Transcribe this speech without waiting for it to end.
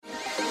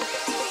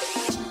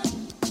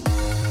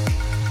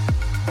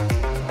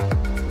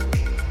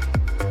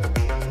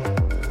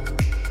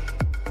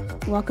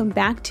Welcome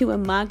back to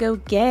Imago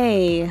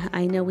Gay.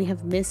 I know we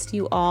have missed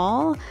you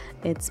all.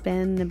 It's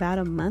been about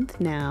a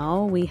month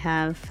now. We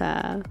have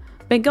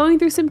been going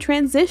through some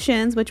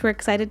transitions, which we're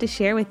excited to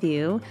share with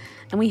you.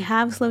 And we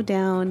have slowed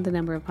down the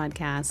number of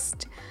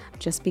podcasts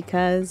just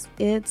because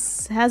it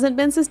hasn't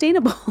been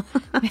sustainable.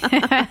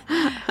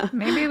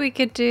 Maybe we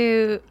could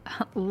do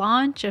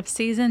launch of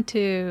season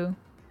 2,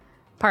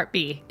 part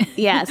B.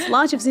 Yes,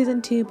 launch of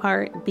season 2,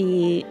 part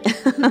B,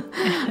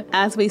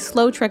 as we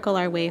slow trickle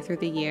our way through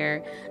the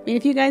year. I mean,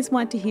 if you guys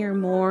want to hear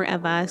more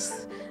of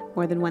us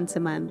more than once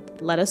a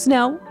month, let us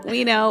know.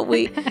 We know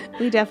we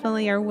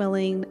definitely are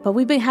willing, but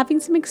we've been having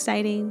some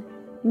exciting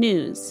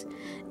news,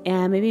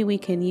 and maybe we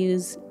can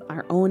use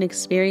our own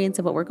experience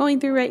of what we're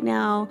going through right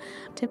now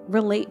to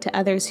relate to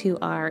others who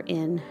are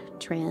in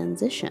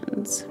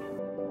transitions.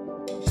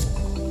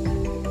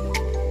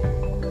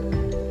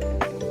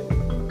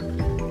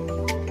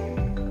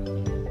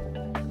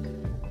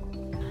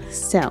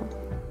 So,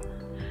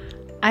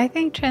 I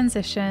think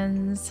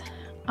transitions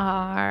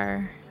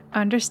are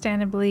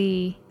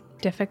understandably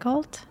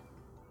difficult,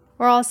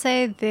 or I'll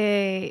say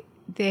they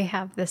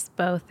have this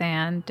both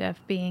and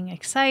of being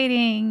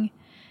exciting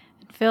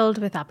and filled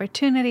with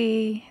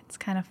opportunity. It's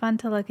kind of fun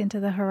to look into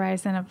the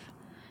horizon of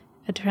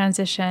a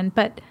transition,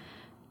 but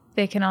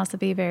they can also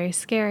be very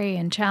scary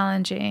and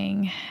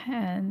challenging,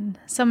 and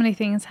so many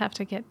things have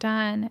to get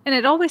done. And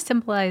it always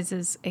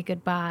symbolizes a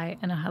goodbye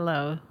and a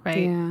hello,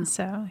 right? Yeah.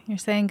 So you're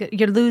saying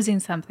you're losing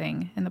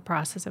something in the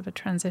process of a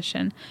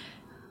transition,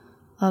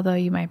 although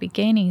you might be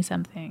gaining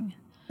something.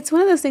 It's one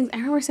of those things. I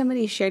remember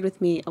somebody shared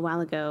with me a while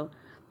ago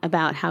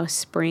about how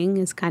spring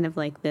is kind of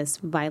like this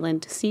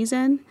violent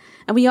season.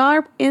 And we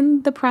are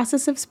in the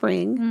process of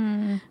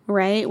spring,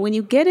 right? When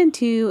you get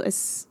into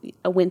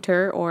a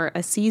winter or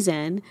a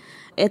season,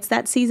 it's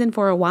that season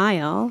for a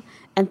while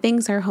and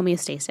things are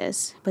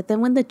homeostasis. But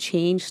then when the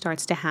change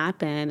starts to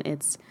happen,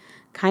 it's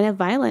kind of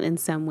violent in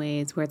some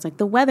ways, where it's like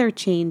the weather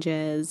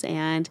changes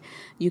and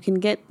you can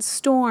get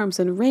storms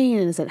and rain.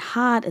 And is it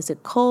hot? Is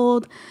it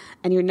cold?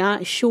 And you're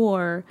not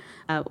sure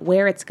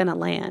where it's going to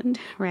land,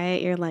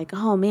 right? You're like,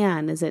 oh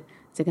man, is it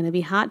going to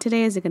be hot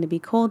today? Is it going to be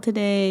cold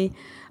today?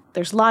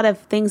 There's a lot of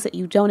things that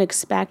you don't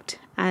expect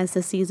as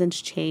the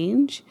seasons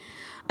change.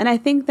 And I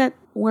think that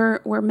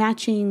we're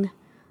matching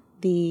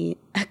the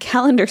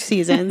calendar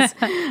seasons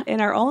in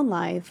our own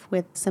life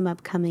with some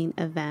upcoming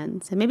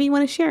events. And maybe you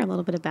want to share a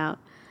little bit about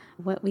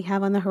what we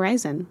have on the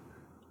horizon.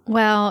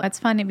 Well, it's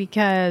funny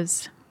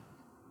because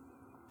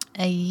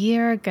a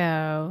year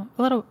ago,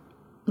 a little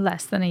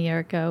less than a year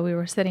ago, we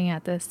were sitting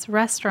at this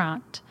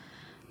restaurant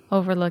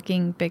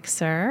overlooking Big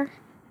Sur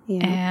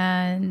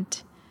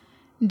and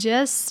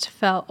just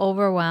felt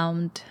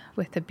overwhelmed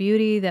with the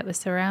beauty that was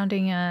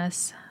surrounding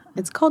us.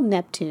 It's called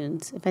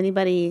Neptune's. If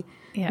anybody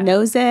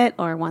knows it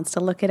or wants to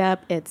look it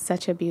up, it's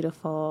such a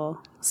beautiful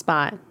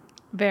spot.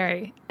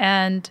 Very.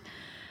 And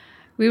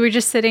we were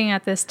just sitting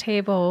at this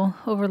table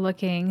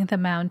overlooking the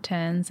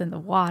mountains and the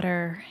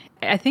water.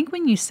 I think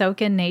when you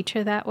soak in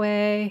nature that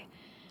way,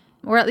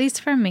 or at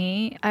least for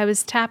me, I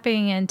was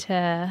tapping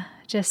into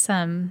just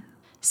some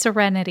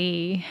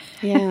serenity.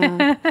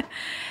 Yeah.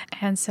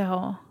 And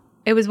so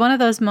it was one of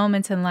those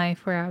moments in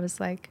life where I was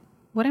like,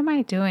 what am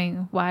I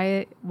doing?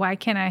 Why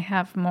can't I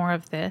have more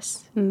of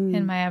this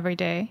in my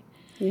everyday?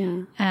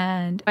 Yeah.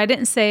 And I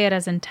didn't say it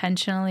as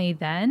intentionally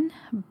then,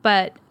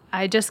 but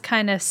I just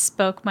kind of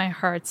spoke my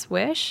heart's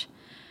wish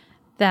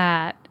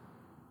that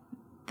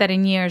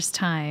in years'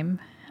 time,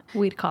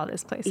 we'd call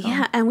this place home.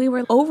 Yeah, and we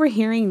were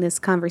overhearing this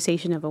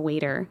conversation of a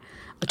waiter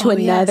to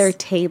another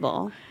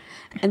table.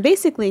 And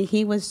basically,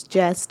 he was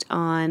just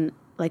on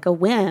like a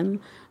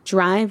whim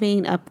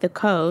driving up the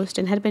coast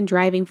and had been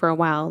driving for a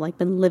while, like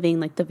been living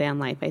like the van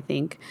life, I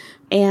think,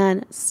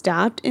 and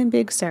stopped in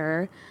Big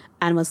Sur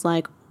and was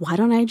like, why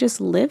don't I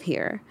just live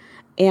here?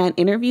 And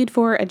interviewed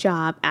for a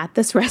job at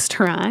this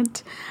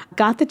restaurant,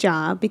 got the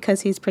job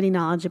because he's pretty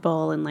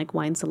knowledgeable in like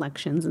wine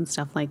selections and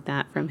stuff like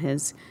that he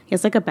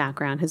has like a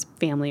background, his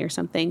family or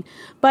something.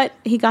 But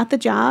he got the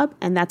job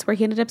and that's where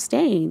he ended up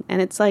staying.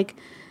 And it's like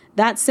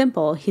that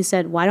simple. He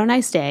said, why don't I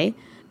stay?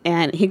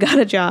 And he got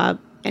a job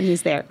and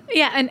he's there.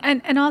 Yeah.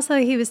 And also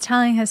he was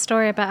telling his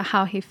story about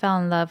how he fell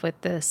in love with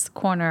this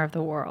corner of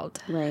the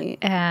world. Right.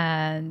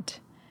 And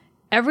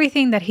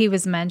everything that he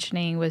was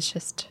mentioning was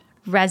just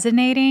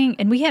resonating,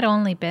 and we had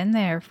only been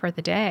there for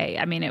the day.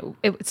 I mean,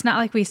 it's not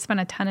like we spent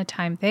a ton of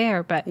time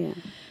there, but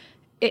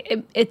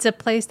it's a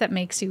place that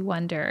makes you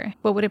wonder,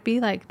 what would it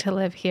be like to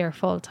live here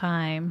full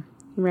time?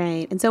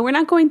 Right. And so we're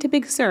not going to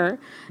Big Sur,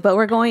 but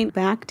we're going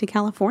back to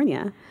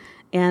California.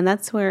 And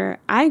that's where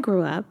I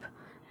grew up.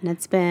 And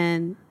it's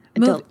been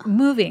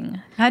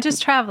moving, not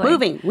just traveling.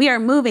 Moving. We are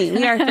moving.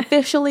 We are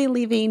officially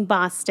leaving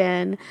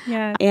Boston.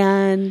 Yeah.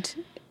 And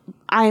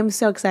I am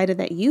so excited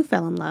that you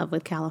fell in love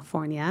with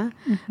California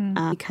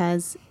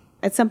because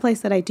it's someplace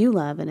that I do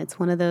love. And it's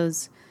one of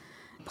those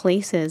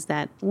places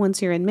that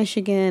once you're in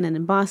Michigan and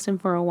in Boston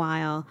for a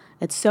while,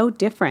 it's so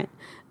different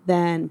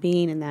than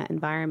being in that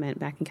environment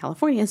back in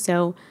California.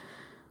 So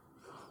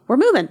we're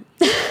moving.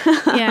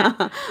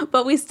 Yeah.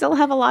 But we still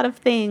have a lot of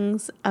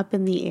things up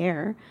in the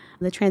air.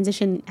 The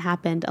transition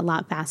happened a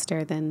lot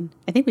faster than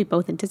I think we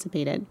both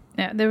anticipated.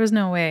 Yeah, there was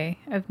no way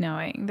of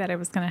knowing that it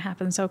was going to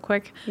happen so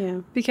quick.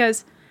 Yeah.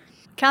 Because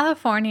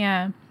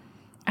California,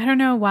 I don't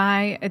know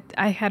why,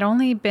 I had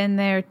only been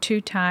there 2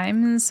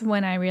 times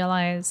when I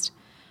realized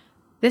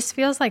this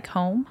feels like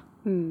home.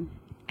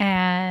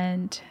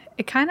 And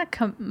it kind of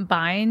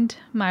combined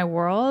my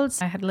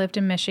worlds. I had lived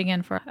in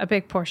Michigan for a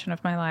big portion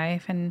of my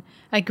life, and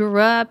I grew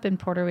up in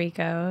Puerto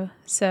Rico.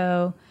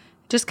 So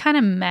just kind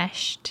of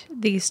meshed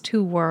these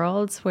 2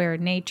 worlds where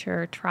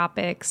nature,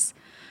 tropics,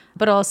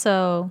 but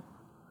also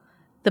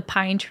the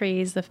pine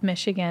trees of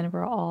Michigan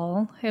were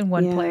all in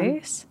one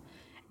place.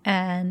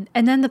 And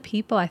then the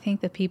people, I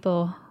think the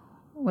people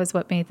was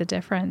what made the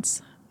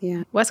difference.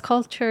 Yeah. West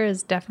culture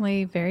is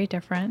definitely very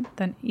different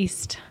than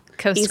East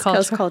Coast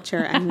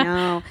culture, I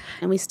know.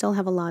 And we still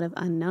have a lot of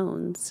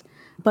unknowns.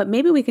 But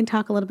maybe we can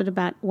talk a little bit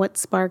about what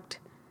sparked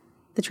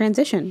the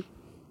transition.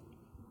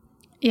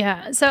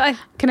 Yeah. So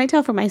can I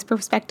tell from my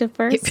perspective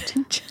first?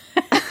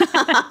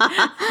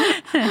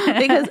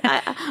 Because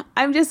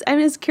I'm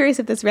just curious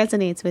if this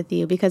resonates with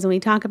you, because when we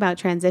talk about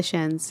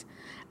transitions,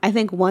 I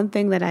think one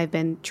thing that I've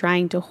been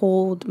trying to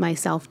hold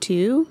myself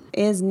to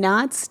is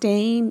not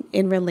staying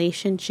in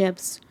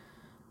relationships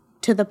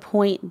to the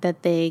point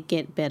that they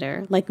get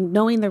bitter, like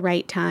knowing the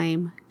right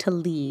time to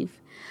leave.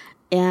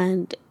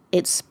 And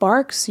it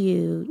sparks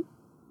you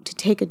to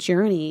take a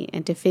journey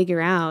and to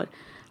figure out,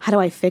 how do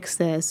I fix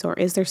this? Or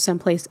is there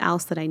someplace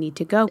else that I need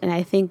to go? And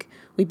I think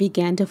we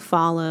began to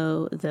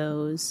follow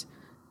those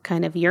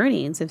kind of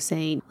yearnings of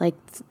saying, like,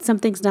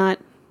 something's not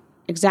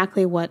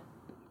exactly what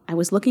I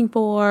was looking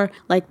for.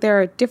 Like, there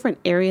are different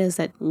areas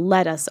that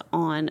led us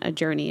on a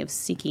journey of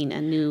seeking a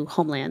new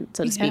homeland,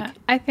 so to speak.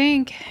 I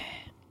think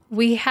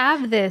we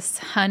have this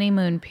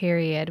honeymoon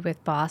period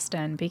with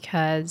Boston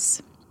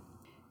because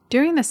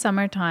during the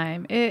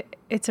summertime,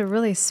 it's a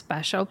really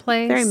special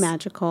place. Very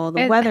magical.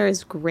 The weather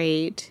is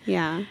great.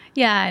 Yeah.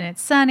 Yeah, and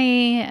it's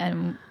sunny,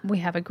 and we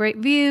have a great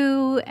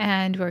view,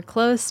 and we're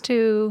close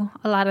to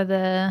a lot of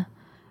the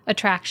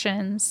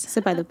attractions.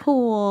 Sit by the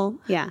pool.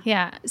 Yeah.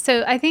 Yeah.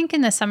 So I think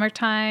in the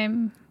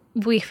summertime,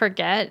 we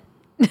forget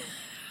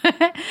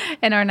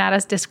and are not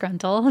as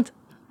disgruntled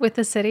with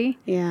the city.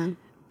 Yeah.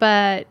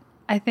 But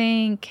I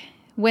think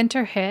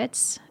winter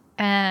hits,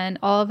 and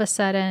all of a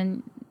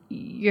sudden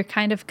you're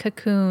kind of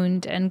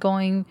cocooned and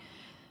going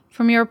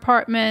from your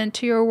apartment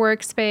to your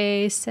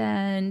workspace,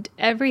 and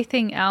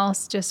everything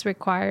else just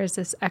requires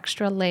this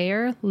extra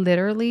layer,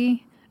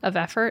 literally, of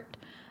effort,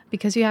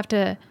 because you have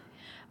to,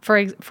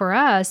 for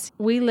us,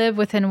 we live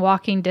within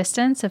walking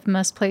distance of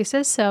most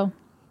places. So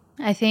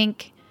I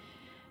think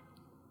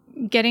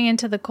getting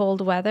into the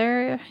cold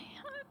weather,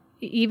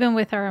 even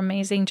with our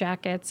amazing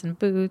jackets and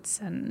boots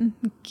and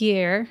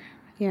gear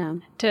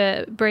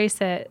to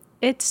brace it,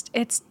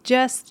 it's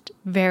just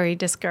very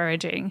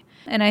discouraging.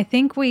 And I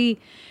think we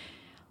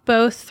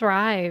both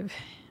thrive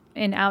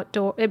in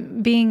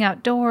being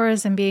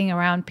outdoors and being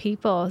around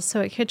people.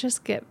 So it could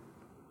just get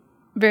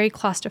very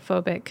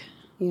claustrophobic.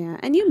 Yeah.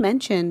 And you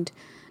mentioned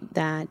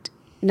that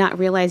not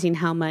realizing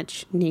how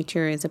much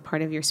nature is a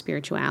part of your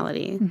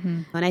spirituality.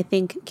 Mm-hmm. And I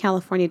think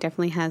California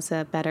definitely has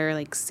a better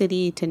like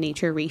city to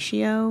nature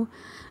ratio,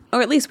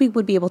 or at least we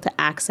would be able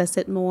to access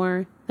it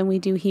more than we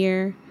do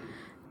here.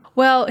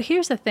 Well,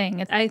 here's the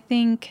thing. I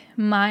think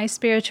my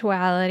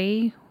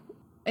spirituality,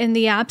 in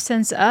the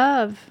absence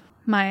of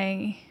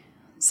my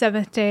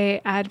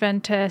Seventh-day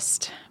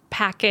Adventist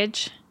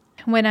package,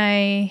 when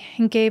I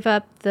gave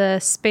up the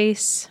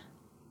space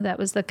that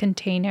was the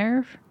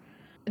container,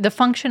 the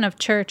function of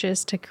church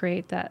is to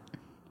create that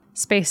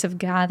space of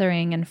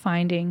gathering and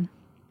finding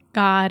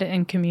God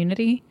and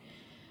community.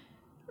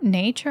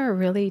 Nature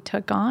really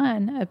took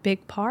on a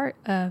big part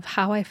of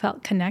how I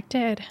felt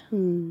connected,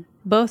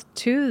 both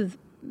to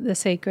the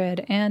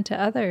sacred and to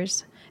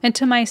others and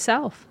to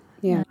myself.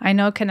 Yeah. I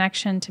know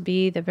connection to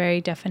be the very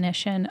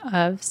definition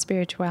of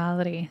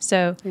spirituality.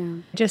 So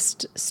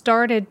just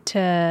started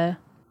to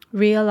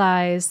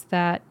realize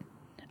that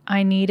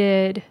I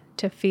needed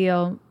to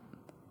feel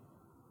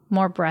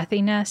more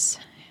breathiness,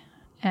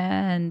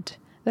 and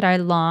that I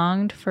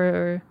longed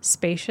for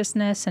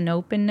spaciousness and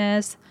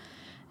openness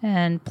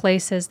and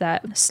places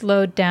that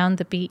slowed down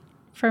the beat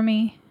for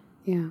me.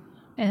 Yeah.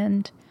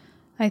 And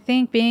I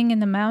think being in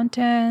the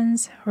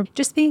mountains, or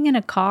just being in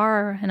a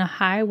car in a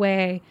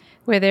highway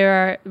where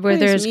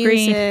there's music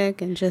green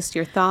and just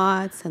your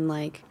thoughts, and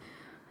like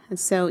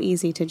it's so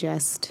easy to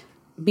just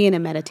be in a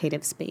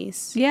meditative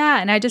space.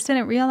 Yeah, and I just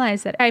didn't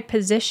realize that I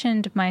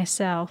positioned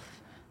myself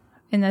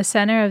in the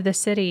center of the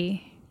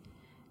city,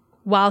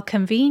 while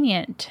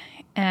convenient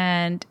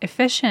and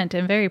efficient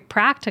and very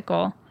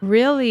practical,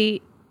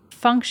 really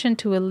functioned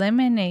to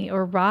eliminate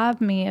or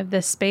rob me of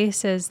the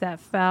spaces that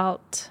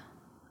felt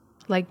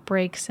like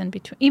breaks in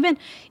between.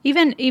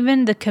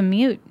 Even the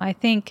commute. I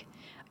think,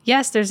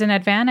 yes, there's an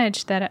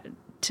advantage that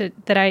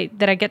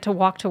I get to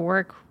walk to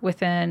work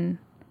within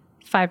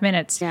 5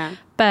 minutes. Yeah.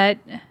 But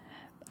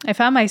I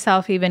found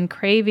myself even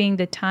craving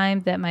the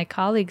time that my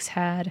colleagues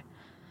had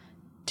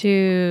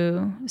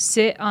to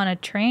sit on a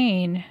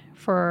train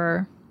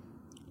for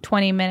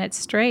 20 minutes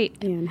straight.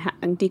 Yeah,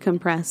 and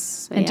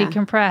decompress. And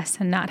decompress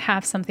and not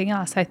have something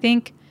else. I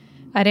think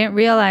I didn't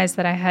realize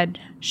that I had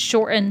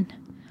shortened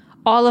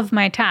all of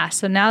my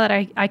tasks. So now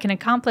that I can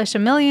accomplish a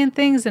million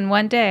things in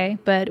one day,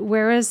 but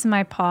where is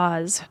my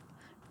pause?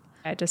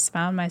 I just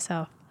found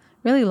myself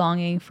really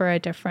longing for a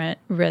different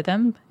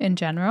rhythm in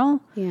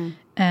general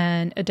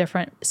and a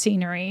different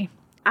scenery.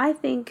 I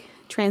think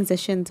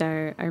transitions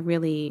are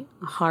really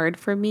hard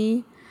for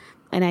me.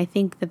 And I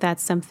think that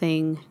that's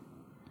something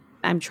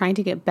I'm trying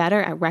to get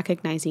better at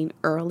recognizing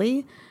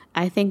early.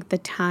 I think the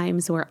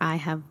times where I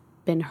have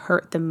been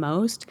hurt the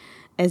most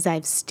is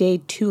I've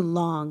stayed too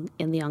long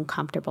in the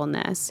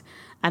uncomfortableness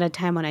at a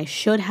time when I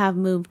should have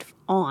moved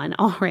on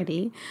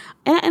already.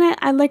 And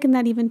I liken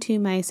that even to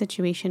my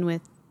situation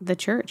with the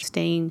church,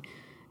 staying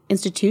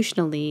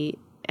institutionally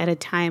at a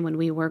time when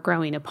we were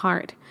growing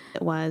apart.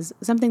 It was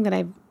something that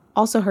I've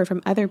also heard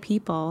from other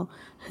people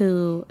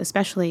who,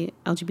 especially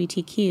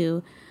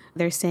LGBTQ,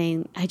 they're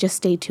saying, I just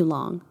stayed too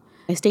long.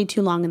 I stayed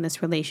too long in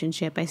this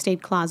relationship. I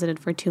stayed closeted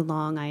for too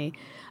long.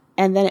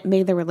 And then it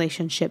made the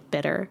relationship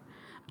bitter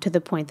to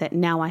the point that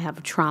now I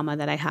have trauma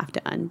that I have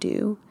to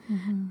undo.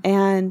 Mm-hmm.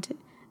 And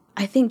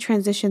I think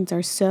transitions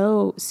are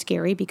so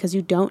scary because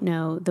you don't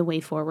know the way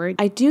forward.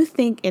 I do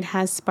think it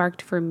has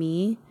sparked for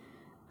me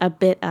a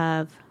bit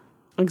of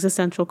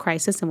existential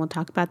crisis, and we'll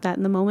talk about that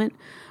in a moment.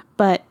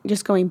 But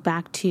just going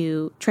back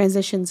to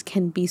transitions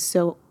can be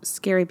so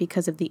scary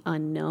because of the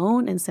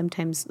unknown. And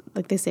sometimes,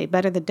 like they say,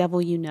 better the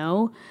devil you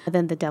know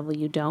than the devil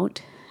you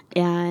don't.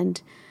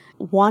 And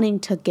wanting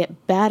to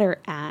get better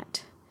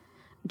at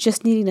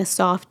just needing a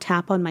soft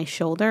tap on my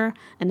shoulder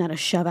and not a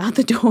shove out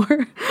the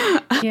door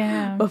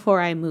before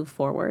I move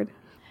forward.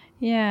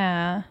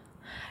 Yeah.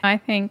 I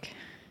think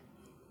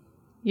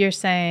you're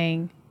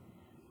saying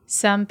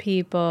some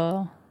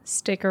people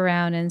stick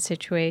around in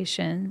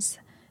situations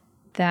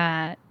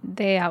that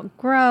they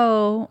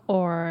outgrow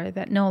or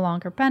that no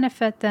longer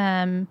benefit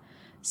them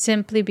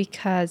simply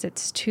because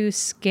it's too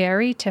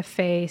scary to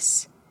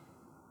face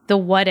the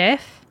what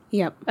if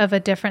of a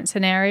different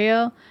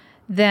scenario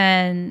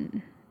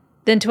than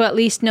to at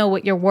least know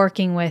what you're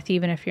working with,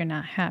 even if you're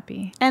not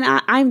happy. And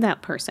I'm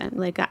that person.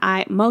 Like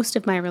most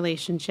of my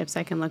relationships,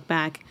 I can look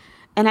back,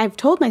 and I've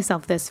told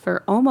myself this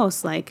for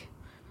almost like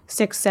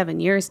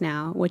 6-7 years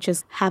now, which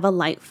is have a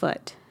light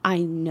foot. I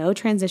know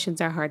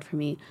transitions are hard for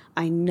me.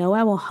 I know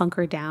I will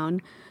hunker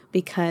down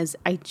because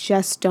I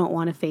just don't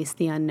want to face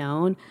the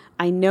unknown.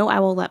 I know I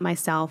will let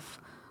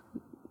myself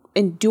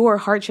endure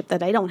hardship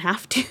that I don't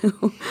have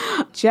to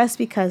just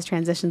because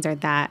transitions are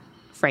that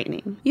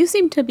frightening. You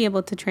seem to be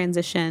able to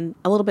transition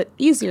a little bit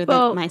easier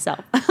than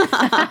myself.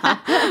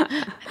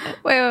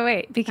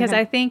 Wait. Because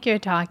I think you're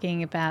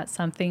talking about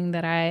something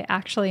that I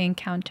actually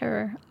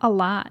encounter a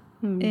lot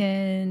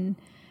in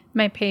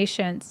my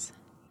patients.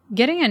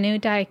 Getting a new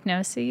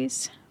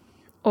diagnosis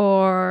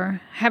or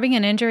having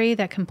an injury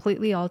that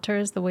completely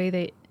alters the way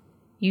that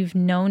you've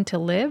known to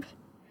live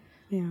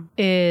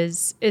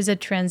is a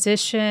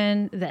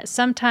transition that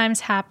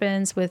sometimes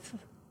happens with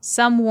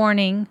some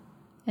warning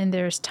and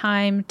there's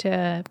time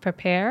to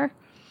prepare,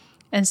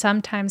 and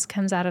sometimes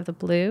comes out of the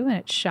blue and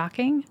it's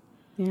shocking.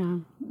 Yeah.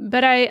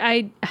 But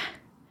I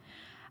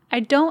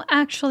don't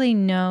actually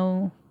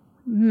know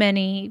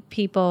many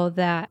people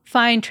that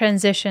find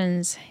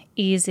transitions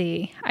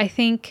easy. I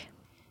think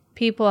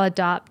people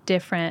adopt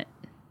different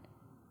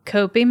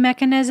coping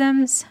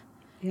mechanisms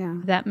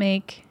that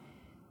make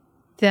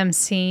them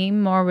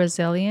seem more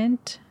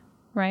resilient,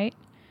 right?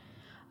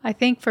 I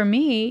think for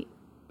me,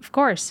 of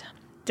course,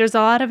 there's a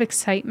lot of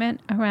excitement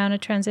around a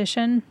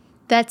transition.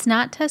 That's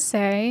not to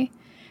say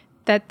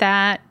that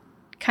that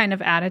kind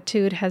of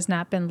attitude has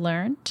not been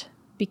learned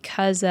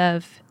because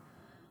of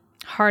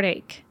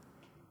heartache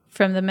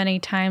from the many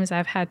times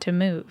I've had to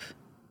move.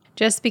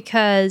 Just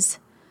because,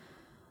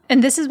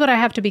 and this is what I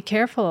have to be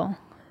careful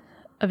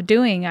of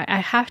doing. I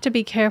have to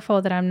be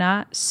careful that I'm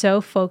not so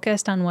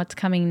focused on what's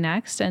coming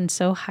next and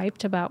so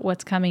hyped about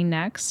what's coming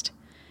next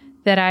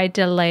that I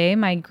delay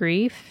my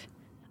grief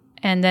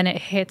and then it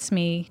hits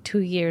me 2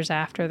 years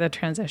after the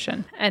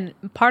transition. And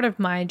part of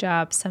my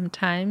job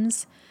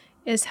sometimes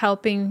is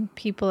helping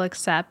people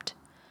accept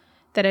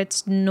that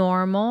it's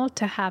normal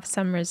to have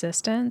some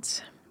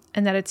resistance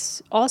and that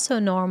it's also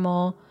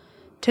normal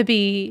to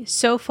be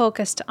so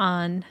focused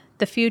on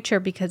the future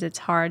because it's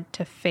hard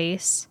to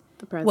face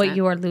what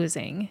you are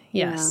losing.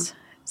 Yes. Yeah.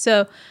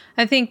 So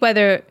I think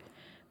whether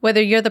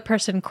you're the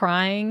person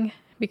crying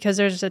because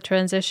there's a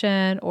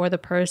transition or the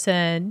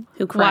person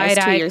who cries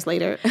 2 years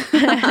later,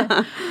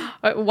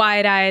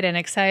 wide-eyed and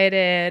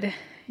excited,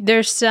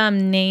 there's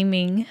some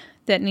naming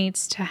that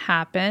needs to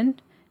happen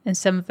and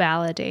some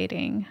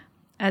validating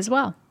as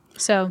well.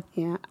 So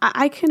yeah,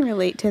 I can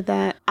relate to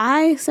that.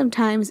 I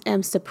sometimes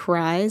am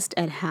surprised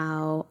at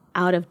how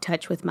out of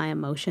touch with my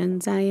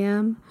emotions I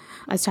am.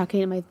 I was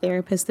talking to my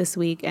therapist this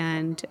week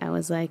and I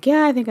was like,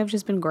 yeah, I think I've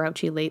just been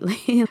grouchy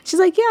lately. She's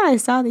like, yeah, I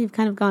saw that you've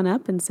kind of gone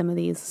up in some of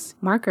these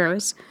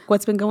markers.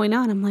 What's been going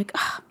on? I'm like,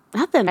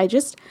 nothing. I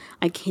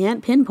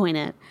can't pinpoint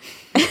it.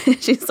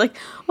 She's like,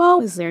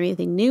 well, is there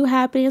anything new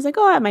happening? I was like,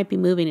 I might be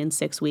moving in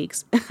 6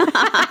 weeks.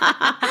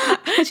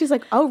 And she's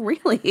like, oh,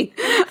 really?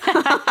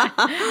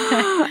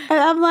 And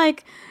I'm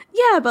like,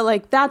 yeah, but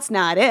like, that's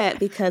not it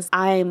because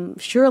I'm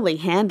surely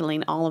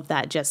handling all of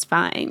that just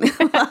fine.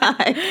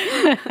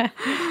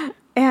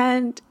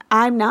 And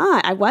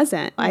I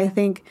wasn't. Yeah. I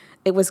think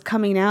it was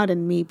coming out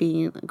in me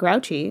being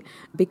grouchy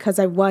because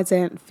I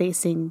wasn't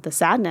facing the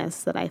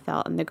sadness that I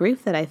felt and the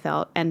grief that I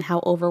felt and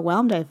how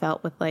overwhelmed I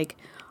felt with like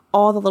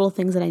all the little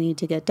things that I need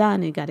to get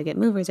done. I got to get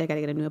movers. I got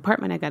to get a new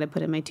apartment. I got to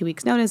put in my 2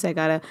 weeks notice. we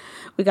got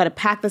to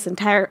pack this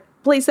entire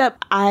place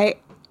up.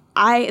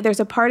 There's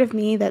a part of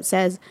me that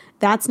says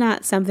that's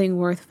not something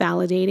worth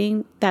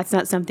validating. That's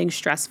not something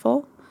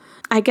stressful.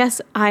 I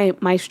guess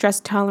my stress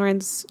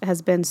tolerance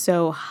has been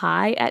so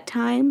high at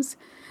times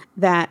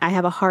that I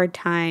have a hard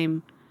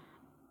time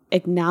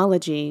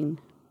acknowledging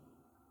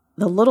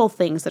the little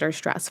things that are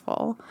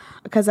stressful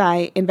because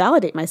I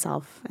invalidate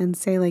myself and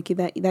say like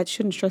that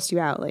shouldn't stress you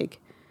out. Like,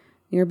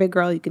 you're a big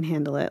girl, you can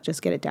handle it.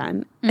 Just get it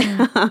done.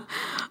 Mm.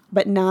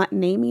 But not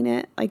naming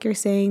it, like you're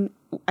saying,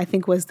 I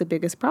think was the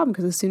biggest problem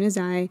because as soon as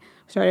I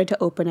started to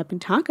open up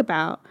and talk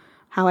about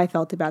how I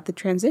felt about the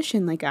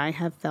transition, like I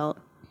have felt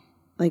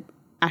like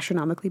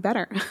astronomically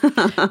better.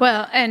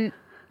 Well, and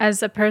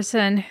as a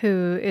person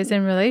who is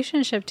in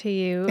relationship to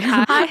you,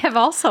 I have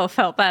also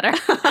felt better.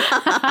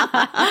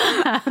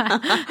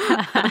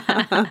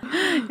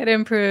 It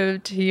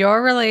improved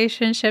your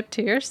relationship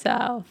to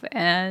yourself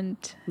and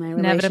my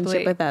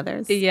relationship with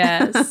others.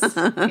 Yes,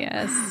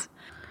 yes.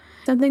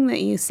 Something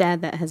that you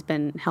said that has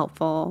been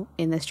helpful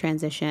in this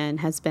transition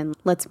has been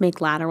let's make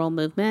lateral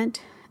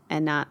movement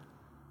and not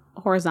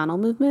horizontal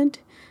movement.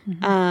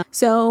 Mm-hmm.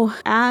 So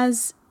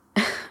as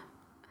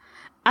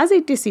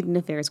a Dissident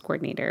Affairs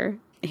coordinator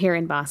here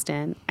in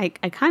Boston, I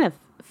kind of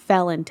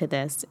fell into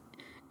this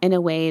in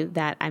a way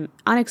that I'm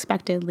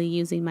unexpectedly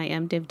using my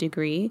M.Div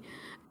degree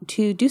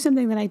to do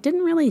something that I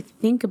didn't really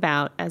think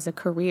about as a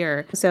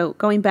career. So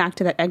going back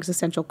to that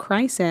existential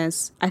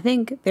crisis, I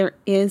think there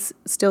is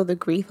still the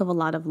grief of a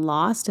lot of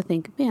loss to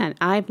think, man,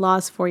 I've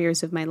lost 4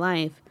 years of my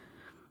life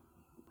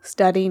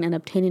studying and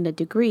obtaining a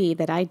degree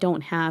that I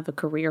don't have a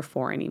career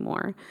for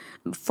anymore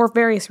for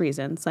various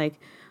reasons. Like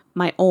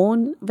my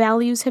own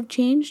values have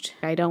changed.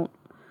 I don't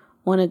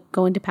want to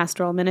go into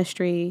pastoral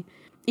ministry.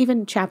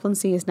 Even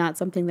chaplaincy is not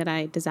something that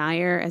I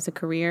desire as a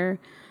career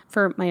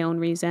for my own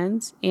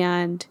reasons.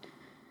 And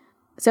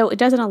so it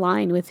doesn't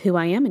align with who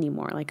I am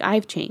anymore. Like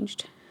I've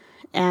changed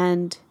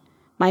and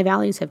my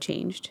values have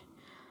changed.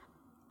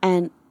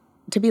 And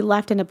to be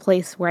left in a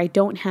place where I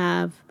don't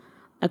have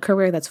a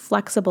career that's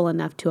flexible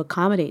enough to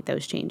accommodate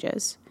those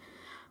changes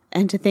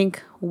and to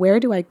think, where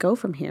do I go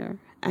from here?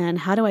 And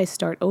how do I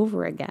start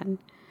over again?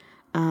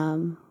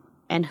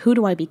 And who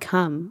do I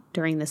become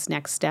during this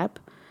next step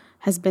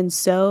has been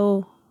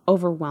so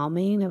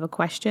overwhelming of a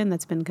question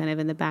that's been kind of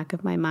in the back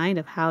of my mind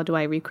of how do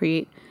I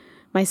recreate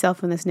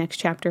myself in this next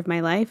chapter of my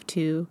life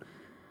to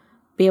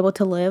be able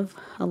to live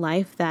a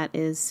life that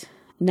is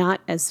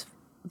not as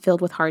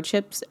filled with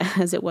hardships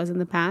as it was in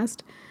the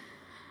past,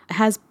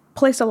 has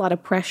placed a lot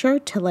of pressure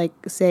to like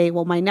say,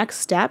 well, my next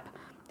step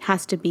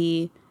has to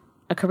be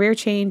a career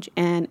change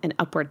and an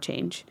upward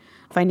change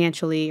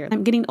financially.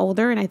 I'm getting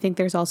older, and I think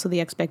there's also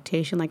the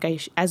expectation, like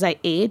as I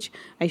age,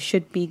 I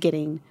should be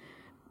getting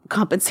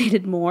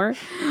compensated more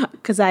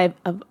because I've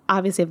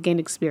obviously have gained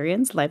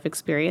experience, life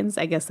experience.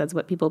 I guess that's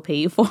what people pay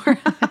you for.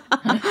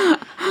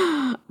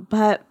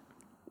 But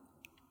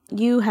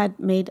you had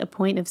made a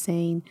point of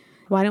saying,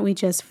 why don't we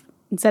just,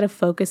 instead of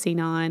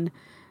focusing on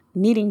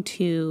needing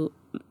to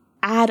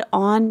add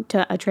on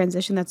to a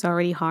transition that's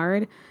already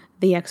hard,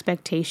 the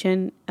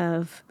expectation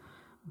of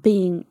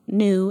being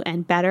new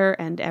and better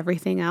and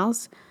everything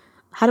else,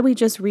 how do we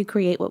just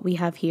recreate what we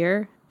have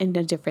here in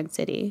a different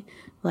city?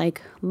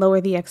 Like lower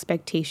the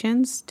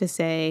expectations to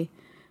say,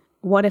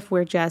 what if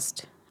we're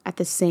just at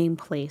the same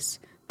place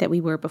that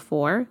we were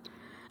before?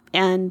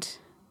 And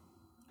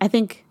I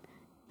think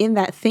in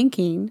that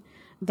thinking,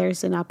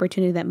 there's an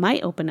opportunity that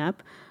might open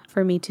up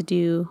for me to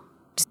do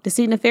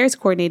Dissident Affairs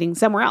coordinating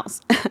somewhere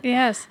else.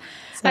 Yes.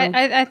 So.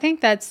 I think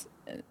that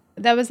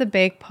was a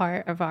big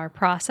part of our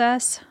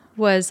process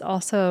was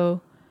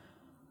also,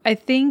 I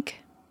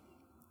think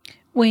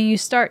when you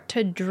start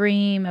to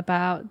dream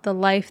about the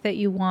life that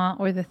you want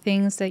or the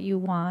things that you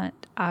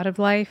want out of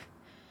life,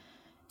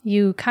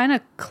 you kind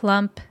of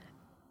clump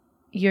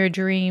your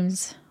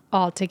dreams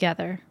all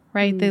together,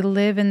 right? Mm. They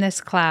live in this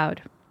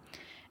cloud.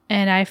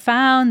 And I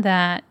found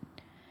that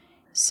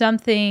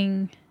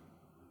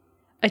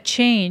a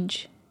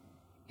change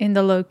in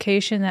the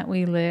location that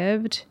we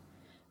lived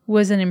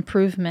was an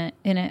improvement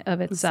in it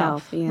of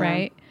itself, yeah.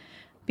 Right?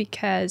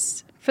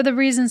 Because for the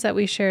reasons that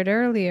we shared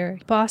earlier.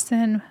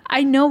 Boston,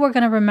 I know we're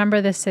going to remember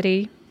the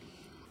city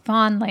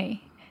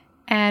fondly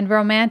and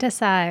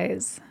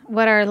romanticize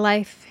what our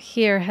life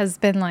here has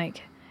been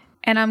like.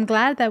 And I'm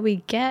glad that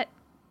we get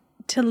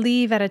to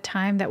leave at a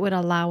time that would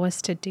allow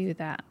us to do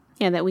that.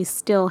 Yeah, that we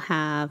still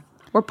have.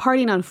 We're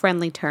partying on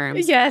friendly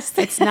terms. Yes.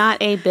 It's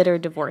not a bitter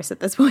divorce at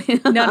this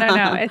point.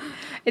 No.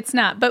 It's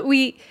not. But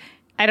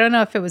I don't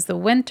know if it was the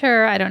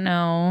winter. I don't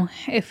know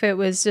if it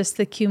was just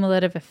the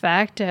cumulative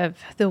effect of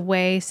the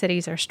way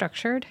cities are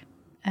structured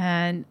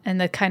and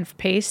the kind of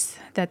pace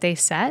that they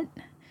set.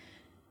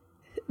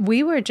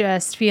 We were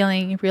just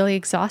feeling really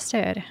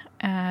exhausted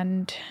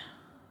and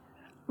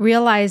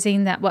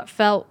realizing that what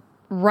felt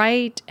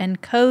right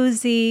and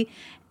cozy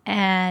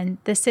and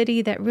the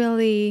city that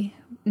really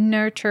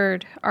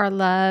nurtured our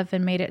love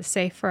and made it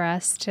safe for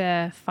us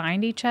to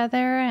find each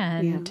other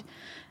and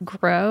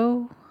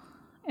grow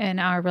in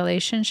our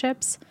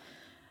relationships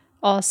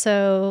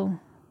also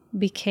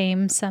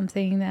became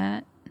something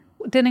that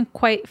didn't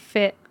quite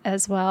fit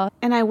as well.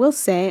 And I will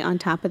say on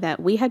top of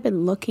that, we had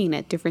been looking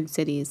at different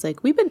cities.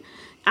 Like we've been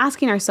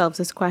asking ourselves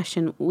this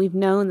question. We've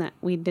known that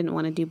we didn't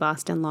want to do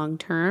Boston long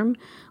term,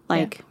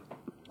 like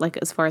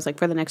as far as like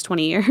for the next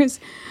 20 years.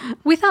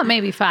 We thought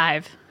maybe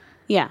 5.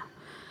 Yeah.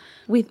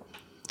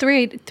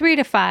 3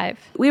 to 5.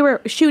 We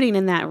were shooting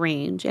in that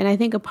range. And I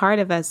think a part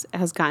of us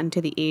has gotten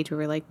to the age where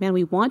we're like, man,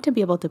 we want to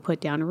be able to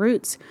put down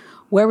roots.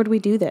 Where would we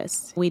do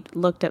this? We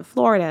looked at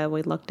Florida.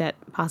 We looked at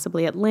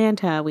possibly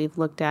Atlanta. We've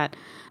looked at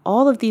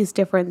all of these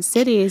different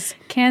cities.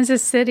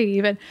 Kansas City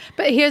even.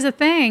 But here's the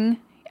thing.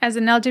 As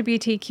an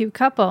LGBTQ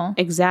couple.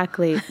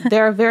 Exactly.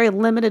 There are very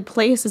limited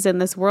places in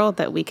this world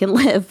that we can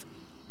live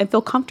and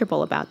feel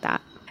comfortable about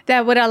that.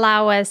 That would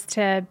allow us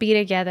to be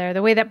together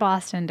the way that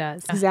Boston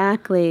does.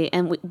 Exactly.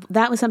 And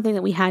that was something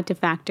that we had to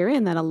factor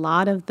in, that a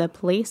lot of the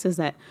places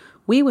that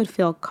we would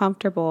feel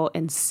comfortable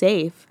and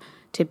safe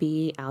to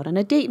be out on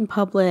a date in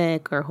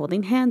public or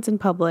holding hands in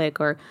public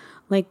or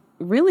like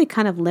really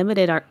kind of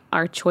limited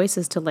our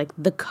choices to like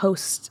the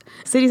coast,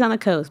 cities on the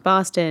coast,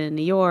 Boston,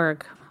 New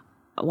York,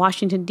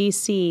 Washington,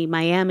 D.C.,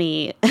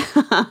 Miami,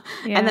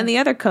 and then the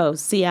other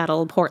coast,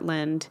 Seattle,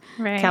 Portland,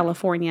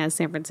 California,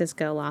 San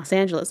Francisco, Los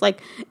Angeles.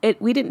 Like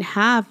we didn't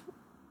have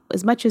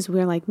as much as we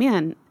were like,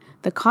 man,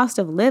 the cost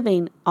of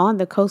living on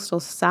the coastal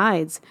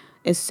sides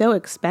is so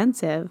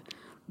expensive,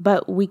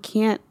 but we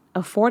can't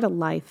afford a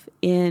life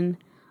in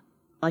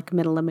like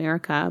middle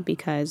America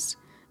because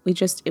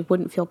it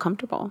wouldn't feel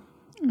comfortable.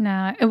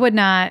 No, it would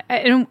not.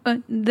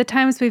 The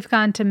times we've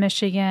gone to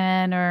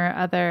Michigan or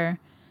other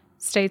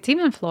states,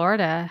 even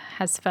Florida,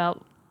 has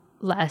felt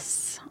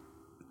less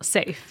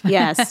safe.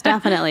 Yes,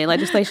 definitely.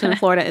 Legislation in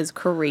Florida is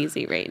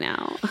crazy right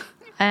now.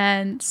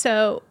 And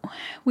so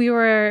we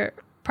were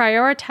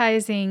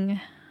prioritizing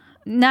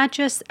not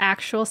just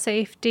actual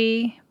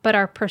safety, but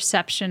our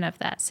perception of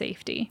that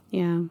safety.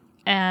 Yeah.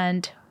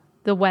 And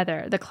the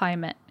weather, the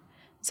climate.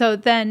 So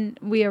then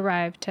we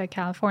arrived to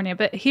California.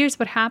 But here's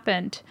what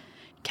happened.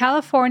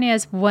 California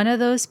is one of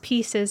those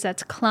pieces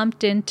that's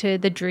clumped into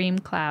the dream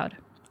cloud.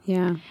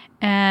 Yeah.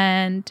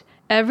 And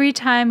every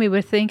time we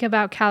would think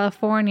about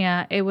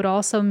California, it would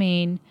also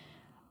mean,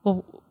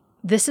 well,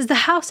 this is the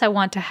house I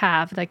want to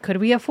have. Like, could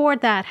we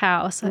afford that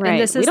house?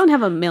 Right. And we don't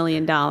have $1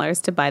 million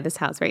to buy this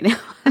house right now.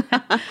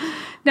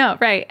 No,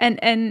 right.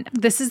 And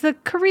this is the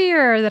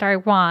career that I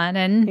want.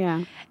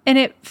 And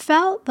it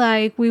felt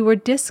like we were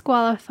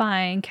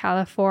disqualifying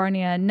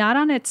California, not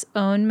on its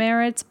own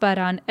merits, but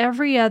on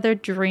every other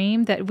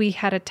dream that we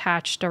had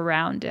attached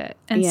around it.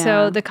 And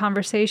so the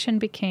conversation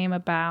became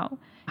about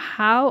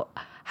how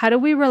do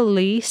we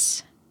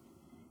release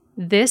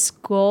this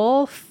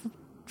goal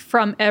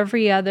from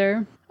every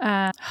other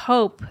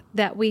hope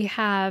that we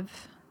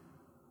have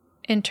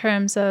in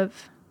terms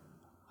of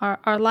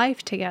our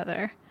life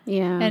together,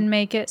 and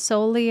make it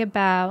solely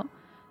about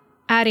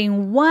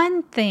adding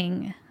one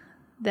thing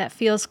that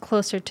feels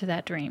closer to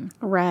that dream.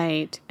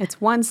 Right.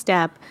 It's one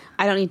step.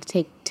 I don't need to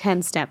take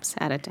 10 steps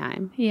at a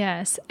time.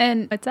 Yes.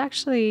 And it's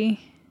actually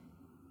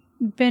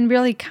been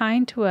really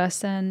kind to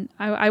us. And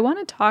I want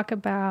to talk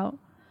about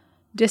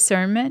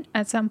discernment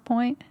at some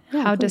point,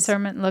 how please.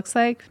 Discernment looks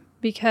like,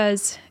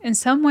 because in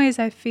some ways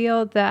I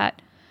feel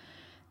that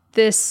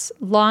this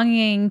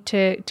longing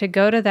to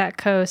go to that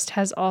coast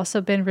has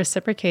also been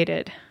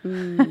reciprocated.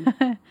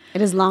 It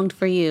has longed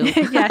for you.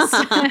 Yes.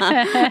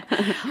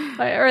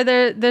 Or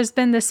there's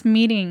been this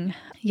meeting.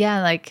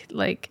 Yeah,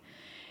 like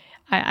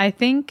I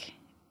think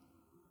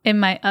in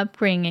my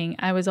upbringing,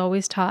 I was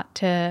always taught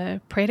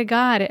to pray to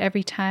God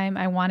every time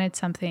I wanted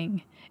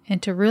something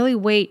and to really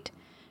wait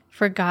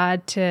for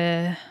God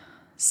to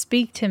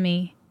speak to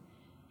me.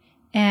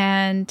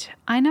 And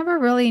I never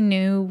really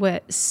knew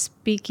what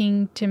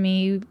speaking to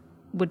me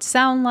would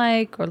sound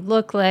like or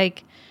look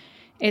like.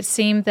 It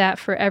seemed that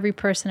for every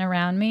person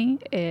around me,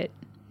 it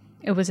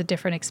was a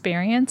different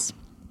experience.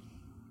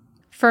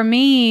 For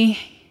me,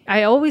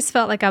 I always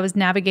felt like I was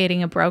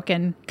navigating a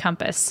broken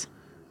compass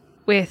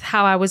with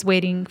how I was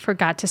waiting for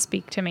God to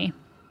speak to me.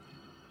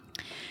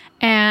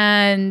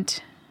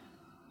 And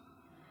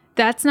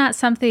that's not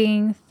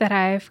something that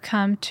I've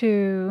come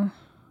to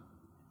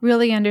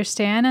really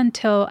understand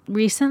until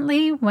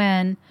recently,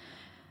 when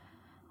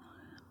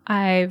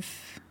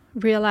I've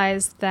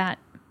realized that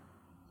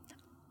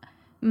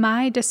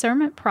my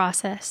discernment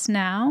process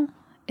now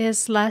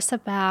is less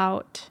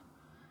about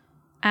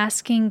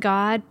asking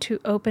God to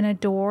open a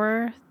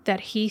door that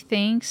he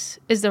thinks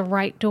is the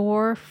right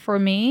door for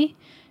me,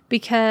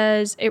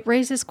 because it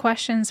raises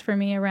questions for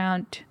me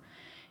around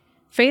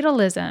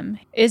fatalism.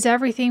 Is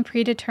everything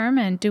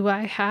predetermined? Do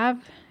I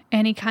have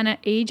any kind of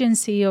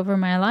agency over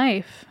my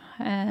life?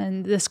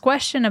 And this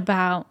question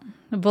about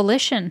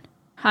volition.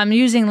 I'm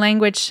using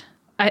language.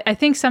 I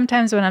think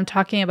sometimes when I'm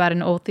talking about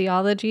an old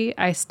theology,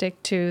 I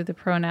stick to the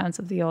pronouns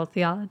of the old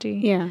theology.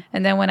 Yeah.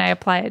 And then when I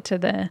apply it to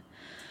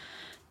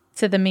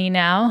the me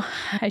now,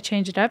 I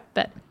change it up.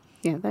 But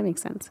Yeah, that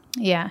makes sense.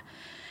 yeah.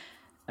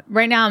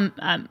 Right now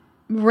I'm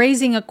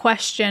raising a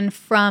question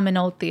from an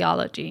old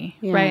theology,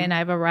 right? And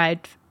I've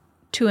arrived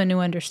to a new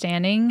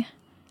understanding.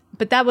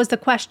 But that was the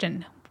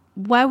question.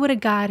 Why would a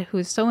God who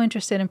is so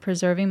interested in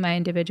preserving my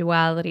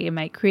individuality and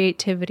my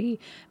creativity,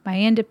 my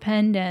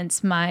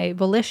independence, my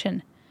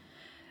volition,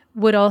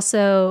 would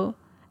also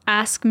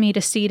ask me to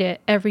cede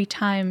it every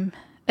time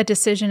a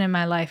decision in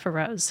my life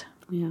arose?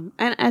 Yeah.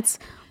 And it's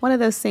one of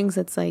those things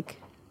that's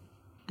like,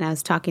 and I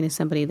was talking to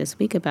somebody this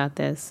week about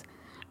this,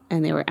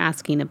 and they were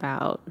asking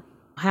about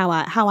how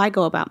I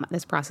go about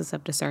this process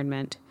of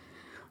discernment.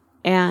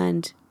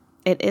 And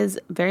it is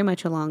very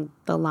much along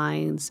the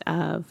lines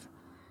of,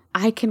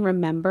 I can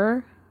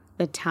remember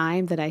the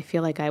time that I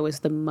feel like I was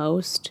the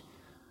most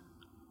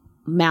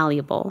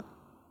malleable.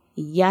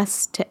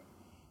 Yes to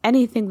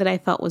anything that I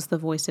felt was the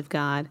voice of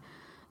God,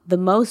 the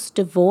most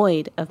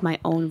devoid of my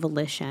own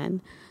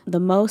volition, the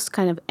most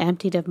kind of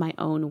emptied of my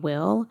own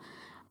will.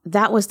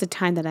 That was the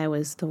time that I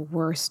was the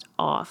worst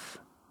off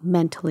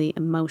mentally,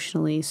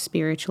 emotionally,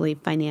 spiritually,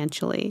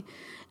 financially.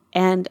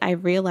 And I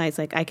realized,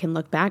 like, I can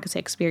look back and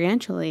say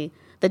experientially,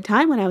 the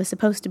time when I was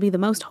supposed to be the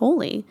most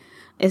holy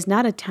is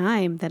not a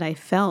time that I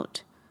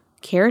felt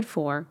cared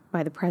for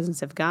by the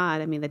presence of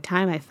God. I mean, the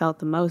time I felt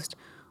the most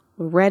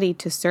ready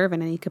to serve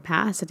in any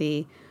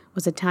capacity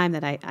was a time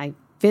that I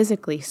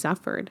physically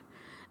suffered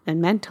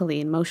and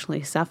mentally,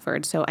 emotionally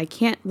suffered. So I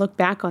can't look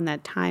back on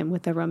that time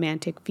with a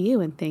romantic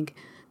view and think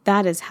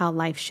that is how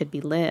life should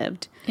be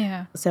lived.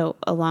 Yeah. So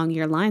along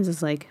your lines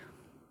is like,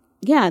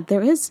 yeah,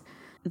 there is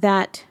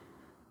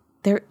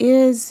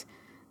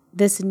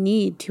this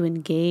need to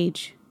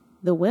engage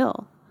the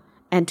will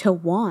and to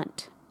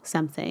want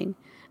something.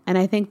 And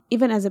I think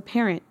even as a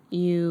parent,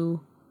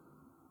 you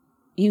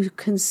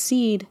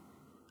concede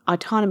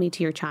autonomy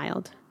to your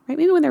child, right?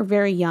 Maybe when they're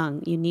very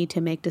young, you need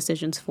to make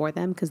decisions for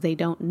them because they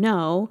don't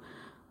know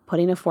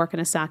putting a fork in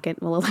a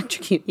socket will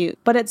electrocute you.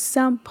 But at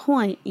some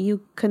point,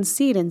 you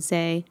concede and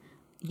say,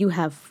 you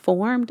have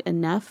formed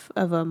enough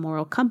of a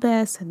moral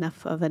compass,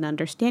 enough of an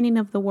understanding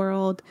of the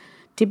world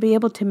to be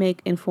able to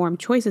make informed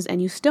choices.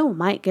 And you still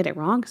might get it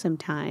wrong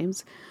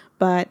sometimes,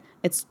 but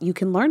you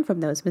can learn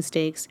from those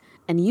mistakes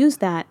and use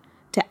that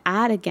to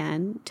add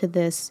again to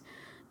this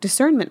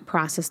discernment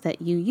process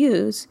that you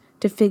use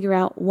to figure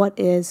out what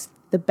is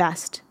the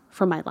best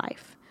for my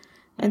life.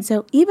 And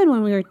so even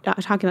when we were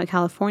talking about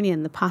California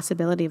and the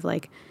possibility of,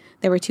 like,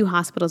 there were 2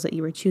 hospitals that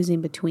you were choosing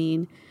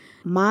between,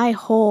 my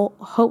whole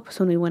hopes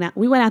when we went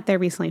out there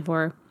recently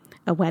for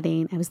a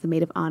wedding. I was the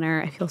maid of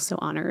honor. I feel so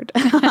honored.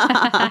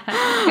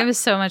 It was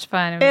so much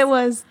fun. It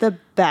was the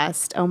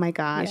best. Oh my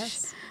gosh.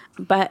 Yes.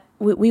 But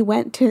we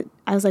went to,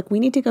 I was like, we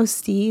need to go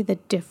see the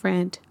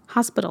different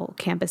hospital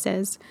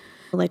campuses.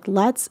 Like,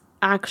 let's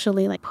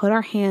actually, like, put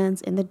our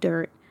hands in the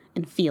dirt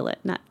and feel it.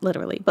 Not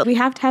literally, but we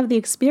have to have the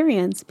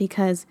experience,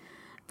 because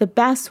the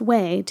best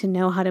way to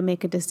know how to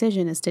make a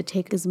decision is to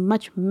take as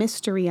much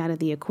mystery out of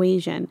the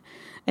equation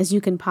as you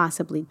can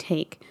possibly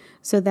take,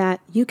 so that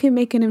you can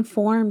make an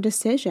informed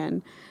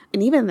decision.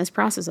 And even in this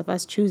process of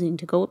us choosing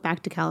to go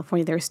back to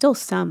California, there's still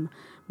some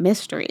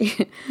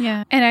mystery.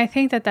 Yeah. And I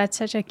think that that's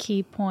such a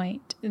key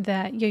point,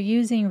 that you're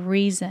using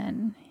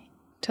reason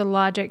to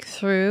logic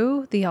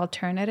through the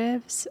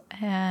alternatives,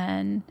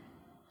 and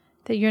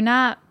that you're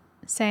not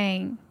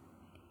saying,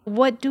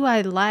 what do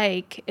I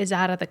like is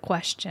out of the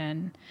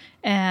question,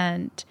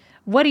 and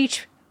what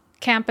each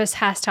campus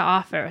has to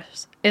offer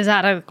is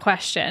out of the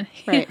question.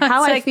 Right.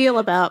 How I feel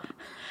about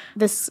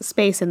this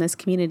space in this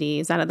community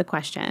is out of the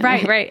question.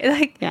 Right.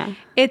 Like, yeah.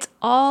 It's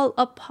all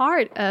a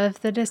part of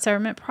the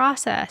discernment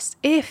process.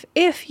 If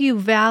you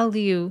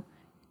value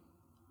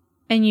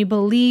and you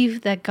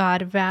believe that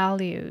God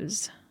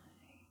values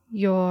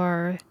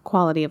your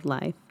quality of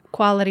life.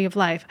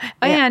 Yeah.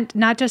 And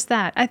not just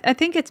that. I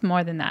think it's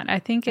more than that. I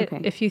think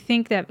if you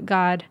think that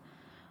God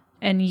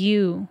and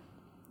you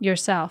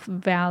yourself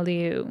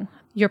value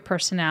your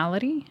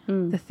personality,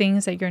 the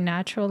things that you're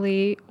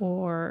naturally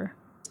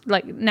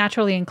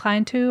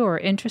inclined to or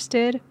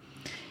interested,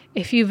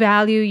 if you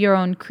value your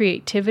own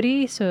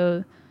creativity,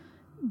 so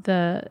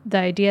the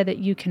idea that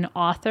you can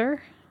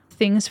author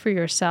things for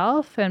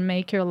yourself and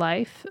make your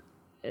life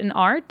an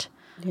art,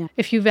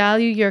 if you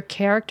value your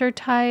character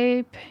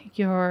type,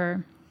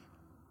 your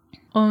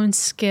own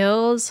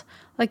skills.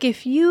 Like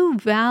if you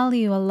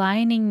value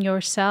aligning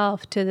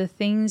yourself to the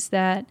things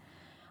that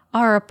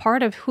are a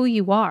part of who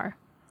you are,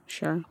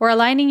 Sure. or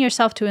aligning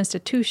yourself to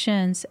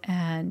institutions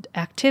and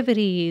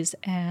activities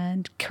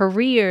and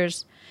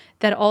careers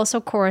that also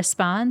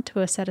correspond to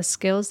a set of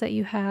skills that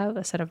you have,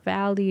 a set of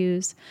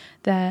values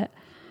that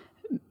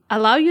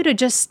allow you to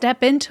just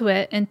step into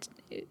it and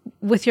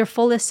with your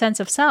fullest sense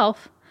of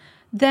self,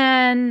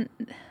 then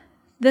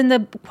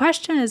the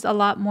question is a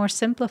lot more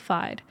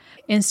simplified.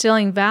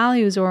 Instilling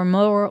values or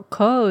moral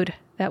code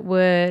that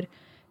would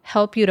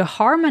help you to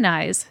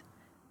harmonize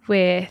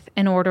with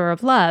an order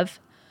of love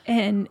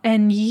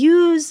and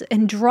use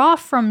and draw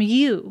from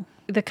you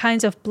the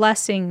kinds of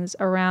blessings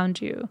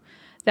around you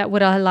that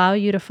would allow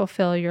you to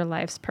fulfill your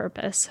life's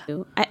purpose.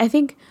 I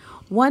think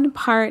one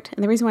part,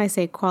 and the reason why I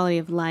say quality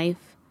of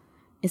life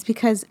is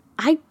because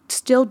I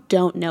still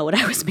don't know what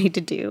I was made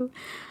to do.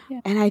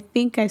 Yeah. And I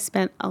think I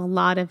spent a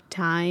lot of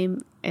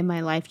time in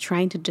my life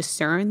trying to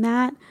discern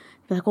that.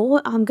 Be like,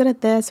 well, I'm good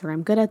at this or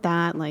I'm good at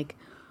that. Like,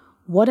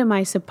 what am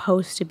I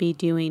supposed to be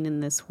doing in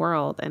this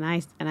world? And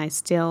I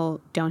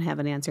still don't have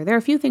an answer. There are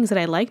a few things that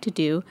I like to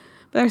do,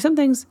 but there are some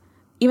things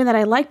even that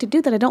I like to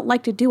do that I don't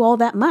like to do all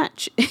that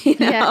much. You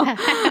know,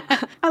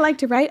 yeah. I like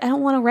to write. I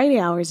don't want to write 8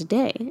 hours a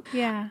day.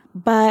 Yeah.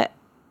 But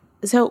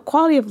so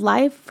quality of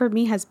life for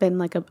me has been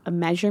like a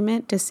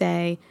measurement to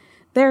say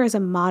there is a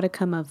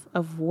modicum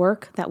of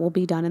work that will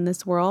be done in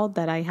this world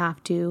that I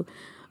have to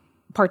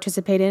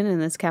participate in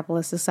this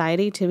capitalist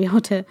society to be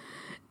able to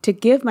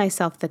give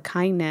myself the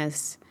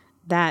kindness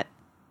that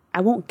I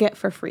won't get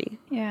for free.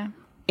 Yeah.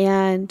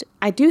 And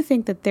I do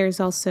think that there's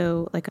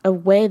also like a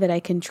way that I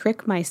can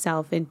trick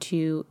myself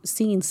into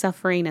seeing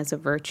suffering as a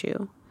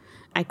virtue.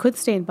 I could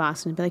stay in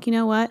Boston and be like, you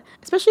know what?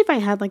 Especially if I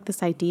had like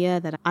this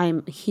idea that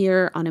I'm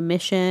here on a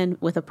mission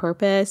with a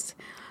purpose,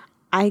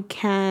 I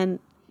can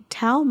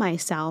tell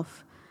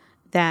myself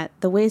that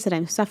the ways that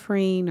I'm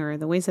suffering or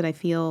the ways that I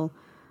feel,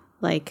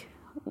 like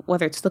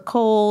whether it's the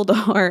cold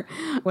or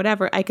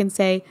whatever, I can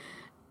say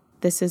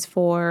this is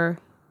for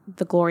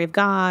the glory of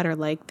God, or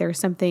like there's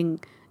something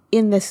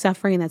in this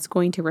suffering that's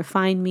going to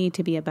refine me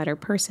to be a better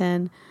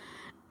person.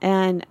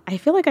 And I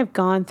feel like I've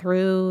gone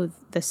through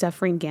the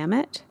suffering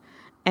gamut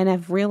and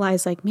I've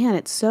realized like, man,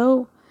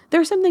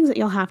 there are some things that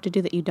you'll have to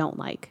do that you don't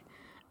like.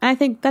 And I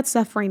think that's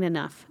suffering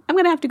enough. I'm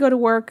going to have to go to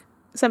work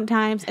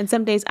sometimes, and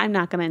some days I'm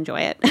not going to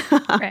enjoy it.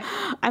 Right.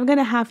 I'm going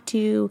to have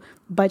to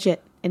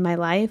budget in my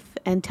life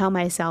and tell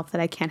myself that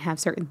I can't have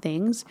certain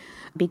things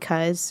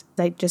because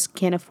I just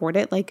can't afford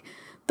it. Like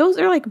those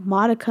are like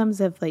modicums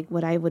of like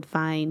what I would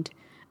find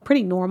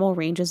pretty normal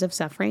ranges of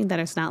suffering that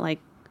it's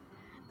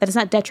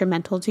not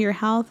detrimental to your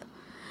health.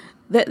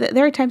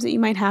 There are times that you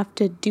might have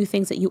to do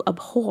things that you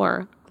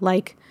abhor,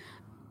 like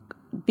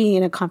being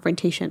in a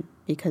confrontation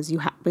because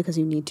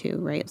you need to,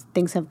 right?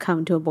 Things have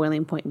come to a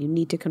boiling point and you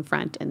need to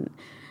confront. And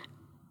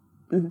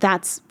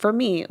that's, for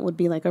me, it would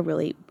be like a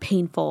really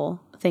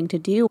painful thing to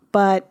do.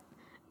 But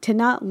to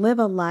not live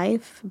a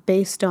life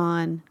based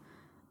on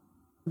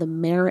the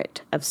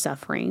merit of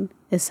suffering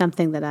is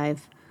something that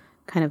I've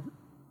kind of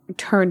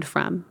turned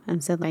from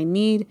and said, I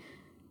need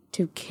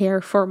to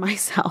care for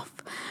myself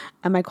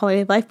and my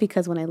quality of life,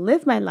 because when I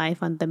live my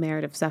life on the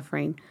merit of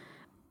suffering,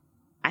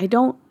 I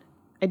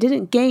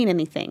didn't gain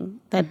anything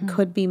that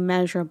could be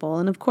measurable.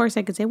 And of course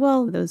I could say,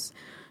 well, those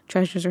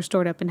treasures are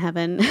stored up in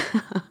heaven.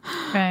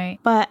 Right.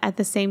 But at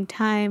the same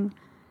time,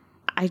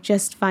 I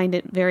just find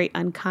it very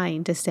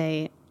unkind to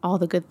say all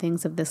the good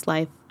things of this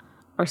life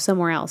are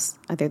somewhere else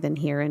other than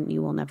here, and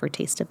you will never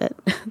taste of it.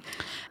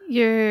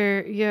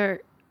 You're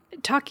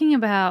talking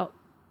about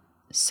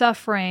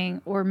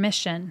suffering or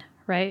mission,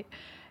 right,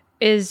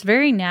 is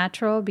very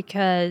natural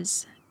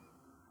because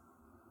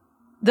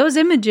those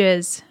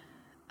images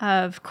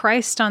of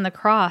Christ on the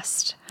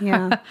cross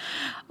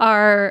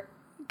are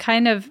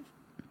kind of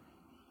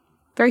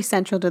very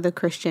central to the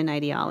Christian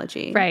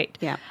ideology. Right.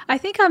 Yeah. I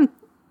think I'm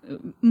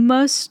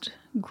most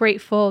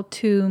grateful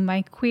to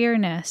my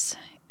queerness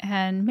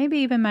and maybe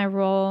even my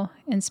role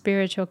in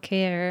spiritual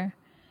care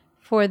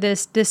for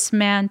this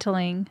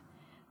dismantling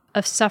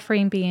of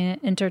suffering being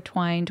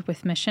intertwined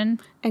with mission.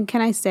 And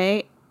can I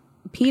say,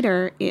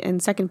 Peter, in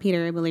 2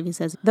 Peter, I believe he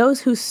says,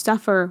 those who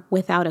suffer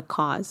without a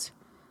cause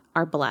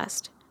are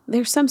blessed.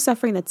 There's some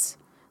suffering that's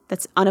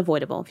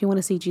unavoidable. If you want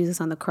to see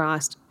Jesus on the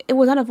cross, it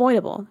was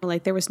unavoidable.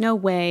 Like there was no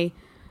way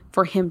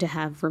for him to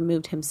have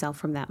removed himself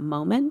from that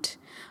moment.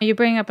 You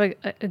bring up a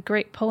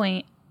great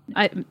point.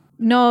 I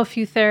know a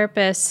few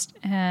therapists,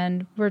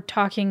 and we're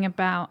talking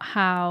about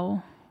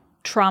how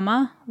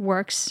trauma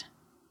works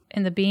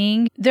in the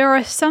being. There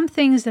are some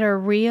things that are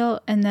real,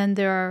 and then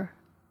there are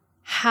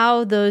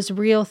how those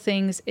real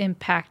things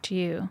impact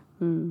you.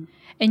 And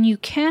you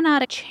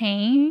cannot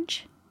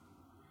change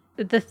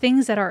the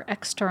things that are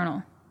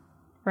external,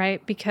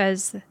 right?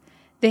 Because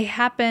they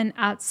happen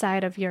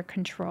outside of your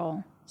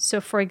control. So,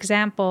 for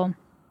example,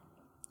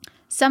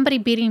 somebody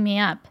beating me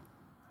up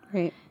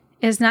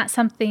is not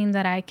something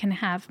that I can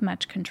have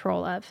much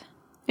control of.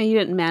 And you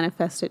didn't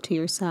manifest it to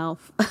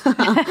yourself.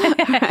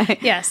 Right.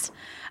 Yes.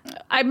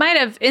 I might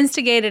have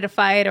instigated a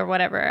fight or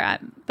whatever.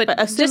 But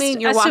assuming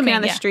you're walking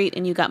on the street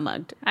and you got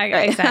mugged.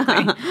 Right.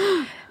 Exactly.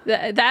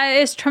 That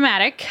is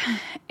traumatic.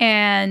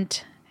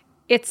 And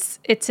it's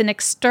an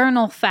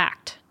external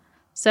fact.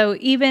 So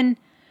even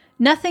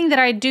nothing that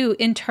I do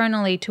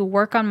internally to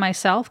work on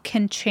myself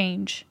can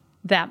change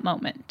that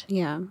moment.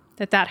 Yeah.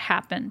 That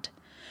happened.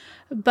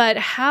 But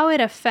how it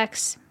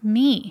affects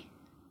me,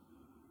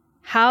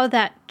 how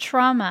that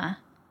trauma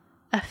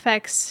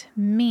affects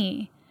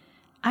me,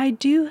 I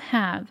do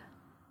have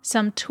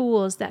some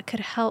tools that could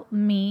help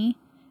me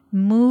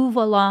move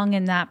along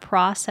in that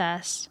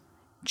process,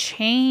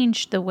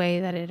 change the way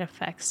that it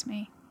affects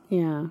me.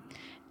 Yeah.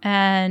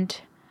 And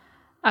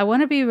I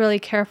want to be really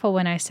careful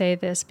when I say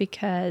this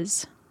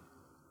because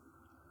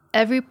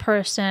every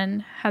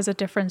person has a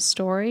different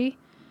story.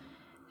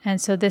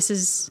 And so this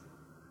is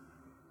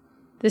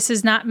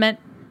not meant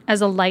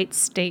as a light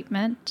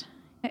statement.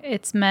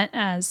 It's meant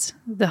as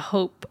the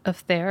hope of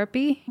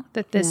therapy,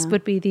 that this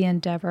would be the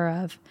endeavor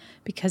of,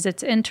 because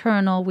it's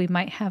internal, we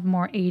might have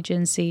more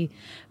agency.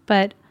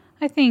 But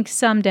I think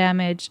some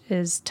damage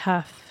is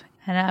tough.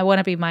 And I want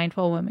to be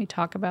mindful when we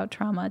talk about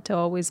trauma to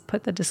always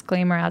put the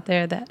disclaimer out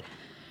there that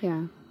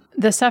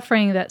the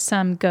suffering that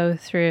some go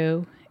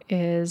through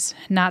is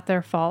not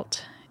their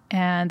fault.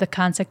 And the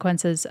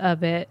consequences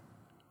of it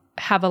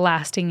have a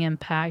lasting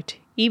impact.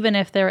 Even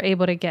if they're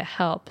able to get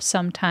help,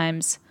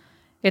 sometimes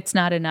it's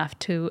not enough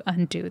to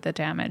undo the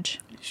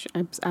damage.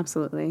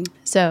 Absolutely.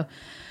 So,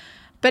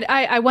 but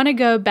I want to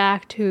go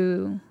back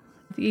to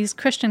these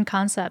Christian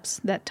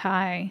concepts that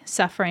tie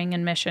suffering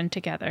and mission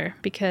together,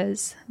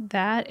 because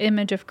that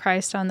image of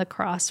Christ on the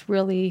cross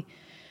really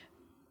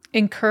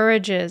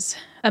encourages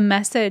a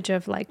message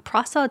of like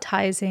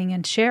proselytizing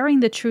and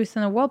sharing the truth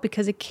in the world,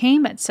 because it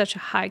came at such a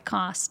high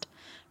cost,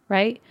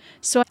 right?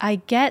 So I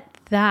get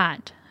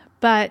that,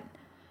 but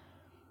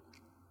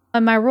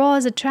in my role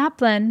as a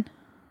chaplain,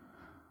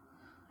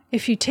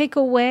 if you take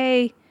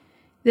away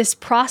this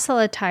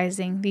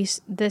proselytizing,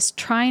 this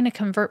trying to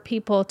convert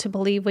people to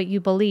believe what you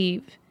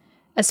believe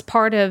as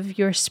part of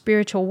your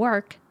spiritual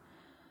work,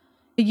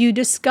 you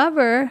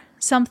discover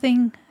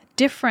something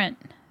different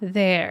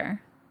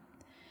there.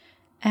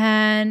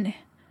 And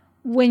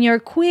when you're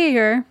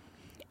queer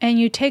and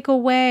you take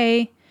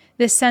away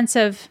this sense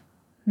of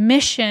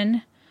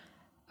mission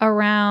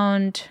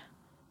around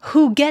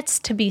who gets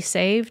to be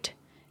saved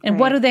and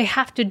what do they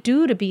have to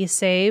do to be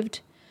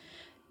saved,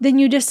 then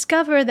you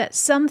discover that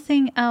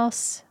something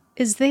else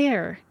is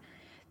there.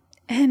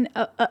 And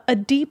a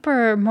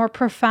deeper, more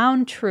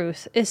profound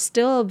truth is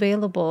still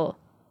available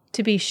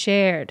to be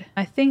shared.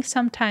 I think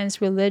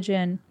sometimes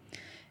religion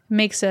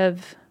makes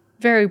of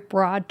very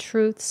broad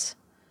truths,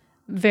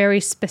 very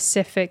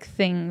specific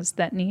things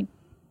that need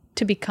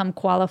to become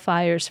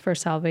qualifiers for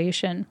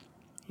salvation.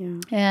 Yeah.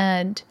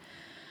 And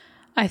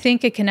I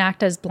think it can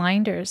act as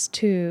blinders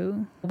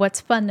to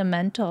what's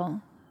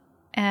fundamental.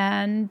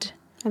 And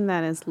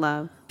that is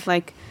love.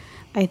 Like,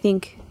 I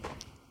think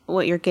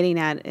what you're getting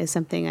at is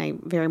something I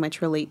very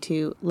much relate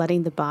to,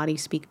 letting the body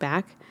speak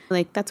back.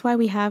 Like, that's why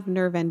we have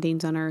nerve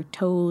endings on our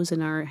toes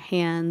and our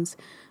hands,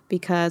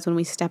 because when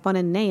we step on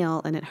a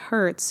nail and it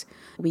hurts,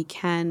 we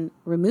can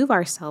remove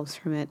ourselves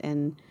from it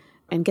and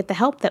get the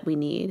help that we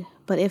need.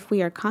 But if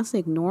we are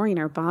constantly ignoring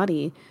our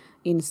body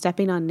and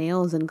stepping on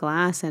nails and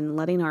glass and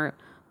letting our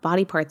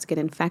body parts get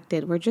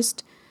infected, we're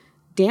just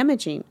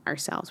damaging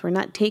ourselves. We're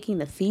not taking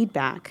the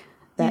feedback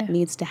that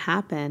needs to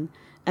happen.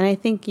 And I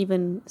think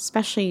even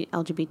especially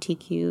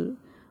LGBTQ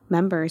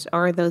members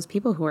are those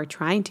people who are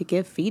trying to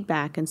give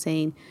feedback and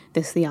saying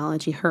this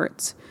theology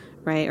hurts,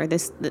 right?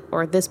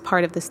 Or this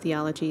part of this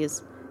theology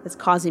is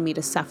causing me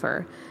to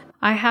suffer.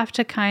 I have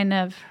to kind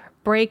of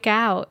break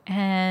out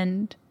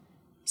and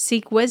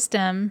seek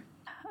wisdom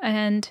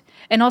and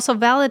also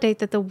validate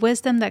that the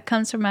wisdom that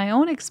comes from my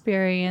own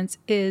experience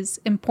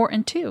is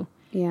important too.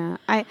 Yeah.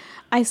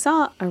 I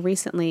saw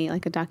recently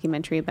like a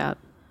documentary about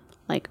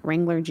like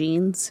Wrangler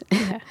jeans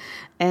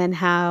and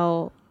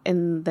how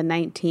in the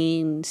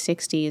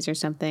 1960s or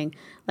something,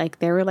 like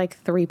there were like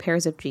 3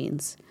 pairs of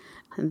jeans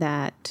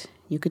that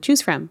you could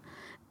choose from.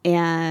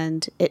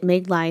 And it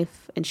made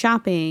life and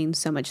shopping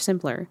so much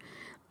simpler.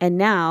 And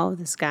now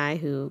this guy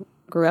who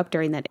grew up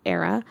during that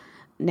era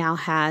now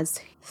has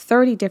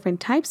 30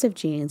 different types of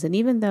jeans. And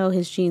even though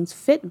his jeans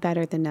fit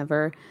better than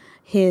ever,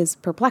 his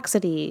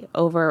perplexity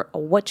over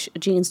which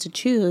jeans to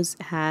choose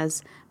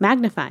has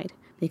magnified,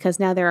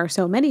 because now there are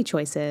so many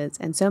choices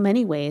and so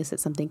many ways that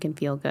something can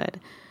feel good.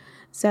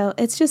 So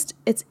it's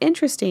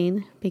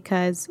interesting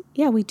because,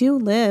 we do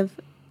live,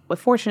 we're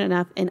fortunate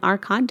enough in our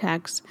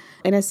context,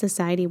 in a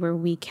society where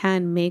we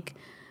can make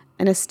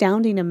an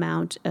astounding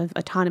amount of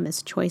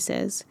autonomous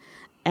choices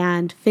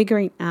and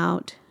figuring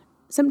out,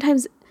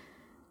 sometimes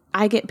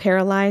I get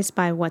paralyzed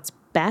by what's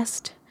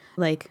best.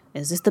 Like,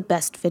 is this the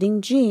best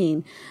fitting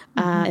jean?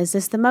 Is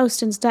this the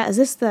most is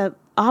this the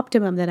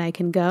optimum that I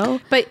can go?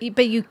 But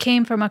you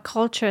came from a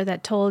culture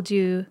that told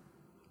you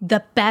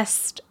the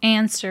best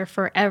answer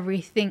for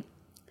everything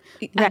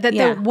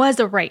there was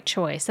a right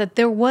choice, that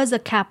there was a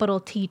capital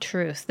T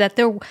truth,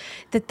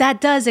 that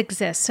does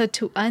exist. So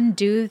to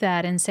undo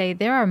that and say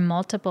there are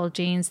multiple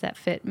genes that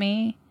fit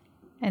me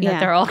and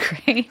that they're all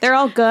great. They're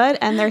all good,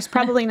 and there's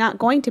probably not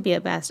going to be a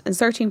best. And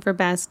searching for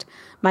best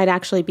might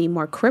actually be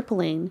more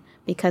crippling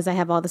because I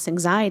have all this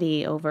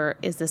anxiety over,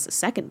 is this a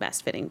second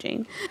best fitting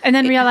gene? And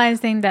then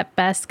realizing that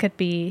best could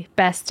be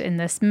best in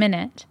this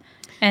minute.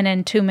 And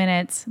in 2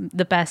 minutes,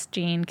 the best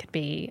gene could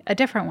be a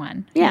different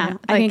one. Yeah, you know?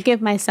 I can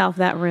give myself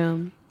that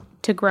room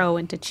to grow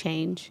and to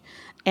change.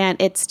 And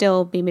it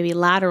still be maybe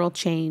lateral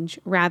change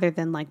rather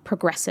than like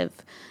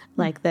progressive.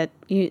 Like that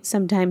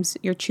sometimes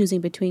you're choosing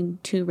between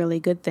two really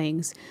good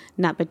things,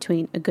 not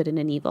between a good and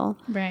an evil.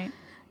 Right.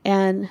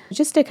 And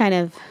just to kind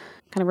of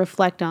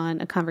reflect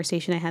on a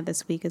conversation I had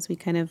this week as we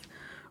kind of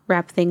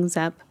wrap things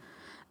up,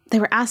 they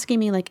were asking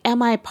me like,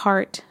 am I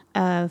part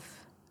of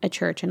a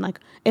church? And like,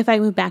 if I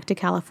move back to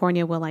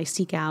California, will I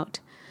seek out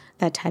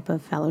that type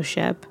of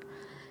fellowship?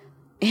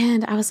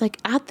 And I was like,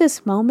 at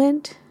this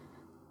moment,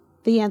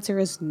 the answer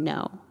is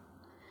no.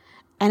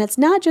 And it's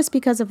not just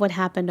because of what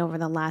happened over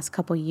the last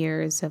couple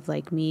years of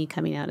like me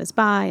coming out as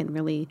bi and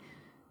really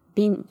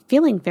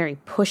feeling very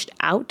pushed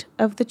out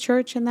of the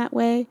church in that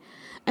way.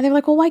 And they're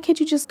like, well, why can't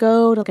you just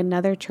go to like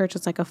another church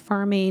that's like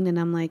affirming? And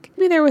I'm like,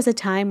 maybe there was a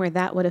time where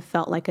that would have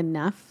felt like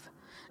enough,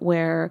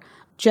 where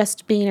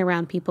just being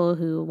around people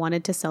who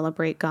wanted to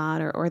celebrate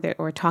God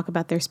or talk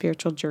about their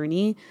spiritual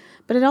journey.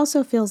 But it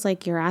also feels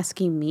like you're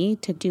asking me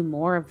to do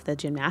more of the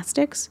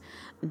gymnastics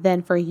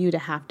than for you to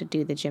have to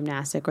do the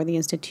gymnastic or the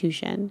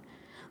institution.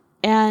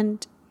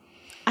 And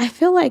I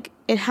feel like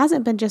it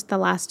hasn't been just the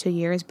last 2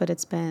 years, but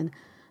it's been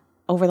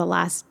over the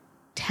last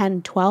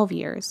 10, 12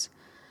 years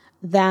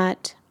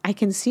that I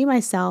can see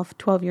myself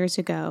 12 years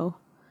ago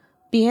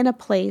be in a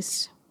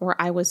place where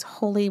I was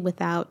wholly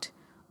without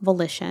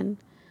volition.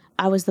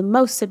 I was the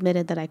most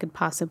submitted that I could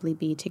possibly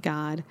be to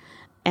God,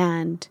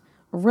 and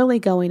really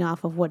going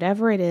off of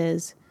whatever it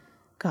is,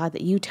 God,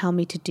 that you tell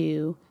me to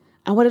do.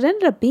 And what it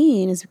ended up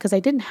being is because I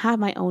didn't have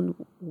my own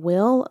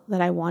will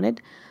that I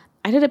wanted,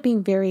 I ended up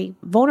being very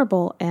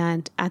vulnerable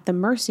and at the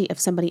mercy of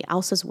somebody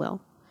else's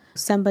will.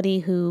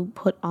 Somebody who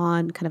put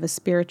on kind of a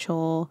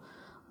spiritual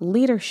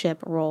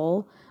leadership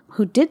role,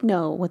 who did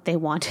know what they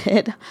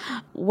wanted,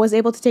 was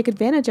able to take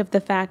advantage of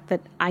the fact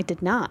that I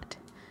did not.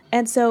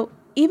 And so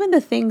even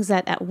the things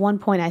that at one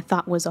point I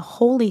thought was a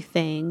holy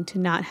thing, to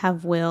not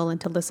have will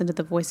and to listen to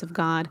the voice of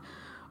God,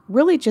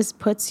 really just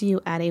puts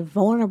you at a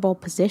vulnerable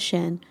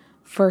position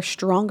for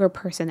stronger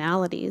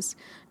personalities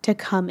to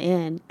come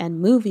in and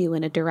move you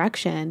in a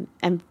direction.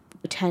 And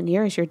 10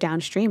 years you're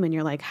downstream and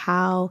you're like,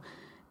 how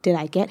did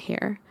I get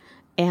here?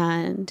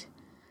 And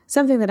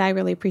something that I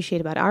really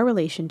appreciate about our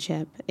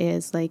relationship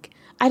is like,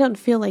 I don't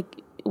feel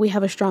like we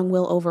have a strong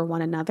will over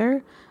one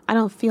another. I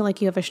don't feel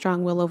like you have a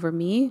strong will over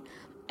me.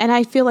 And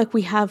I feel like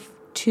we have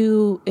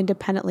two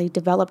independently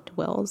developed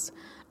wills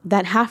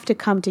that have to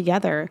come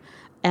together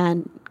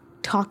and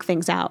talk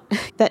things out.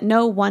 That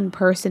no one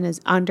person is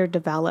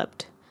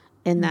underdeveloped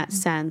in that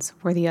sense,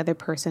 where the other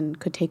person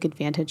could take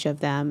advantage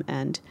of them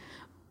and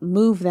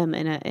move them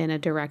in a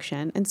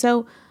direction. And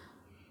so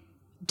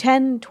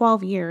 10,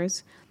 12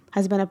 years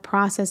has been a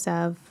process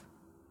of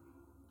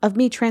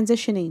me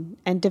transitioning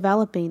and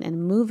developing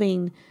and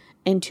moving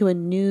into a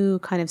new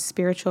kind of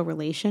spiritual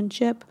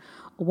relationship,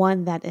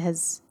 one that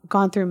has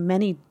gone through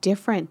many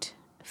different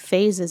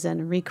phases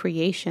and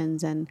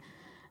recreations. And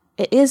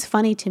it is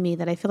funny to me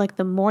that I feel like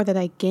the more that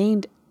I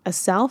gained a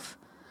self,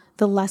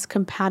 the less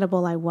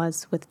compatible I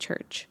was with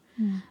church.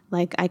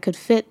 Like I could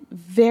fit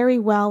very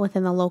well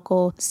within the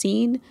local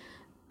scene,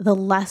 the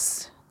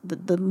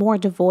more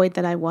devoid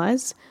that I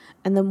was,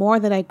 and the more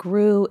that I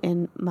grew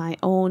in my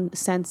own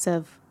sense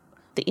of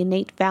the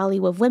innate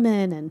value of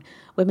women and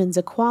women's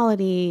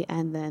equality,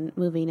 and then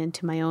moving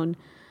into my own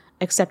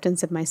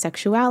acceptance of my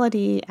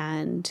sexuality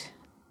and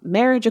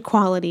marriage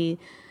equality,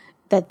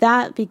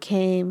 that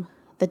became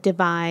the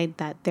divide,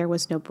 that there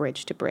was no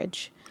bridge to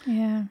bridge.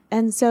 Yeah.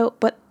 And so,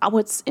 but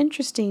what's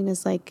interesting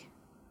is like,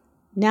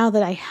 now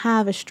that I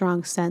have a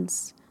strong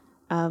sense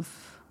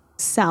of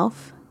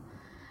self,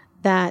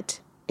 that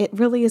it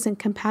really isn't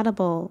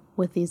compatible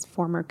with these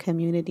former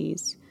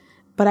communities.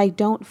 But I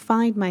don't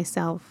find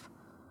myself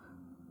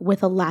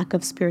with a lack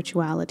of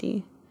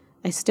spirituality.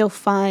 I still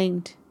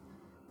find,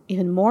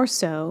 even more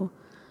so,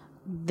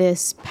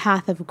 this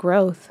path of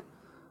growth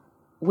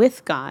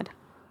with God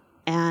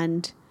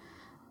and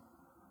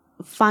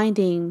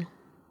finding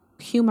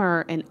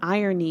humor and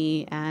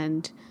irony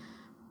and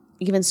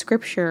even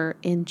scripture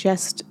in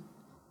just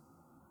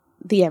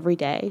the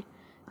everyday.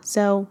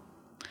 So,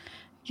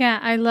 yeah,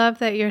 I love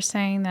that you're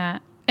saying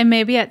that. And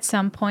maybe at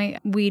some point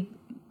we'd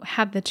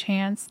have the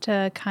chance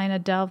to kind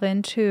of delve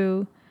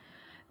into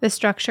the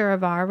structure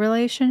of our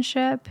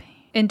relationship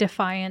in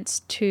defiance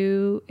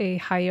to a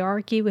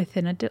hierarchy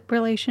within a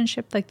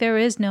relationship. Like there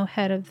is no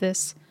head of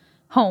this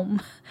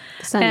home.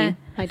 Sunny,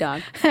 my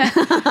dog.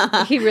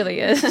 He really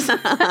is.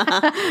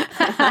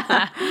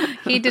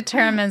 He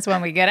determines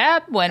when we get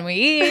up, when we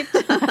eat.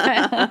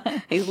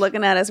 He's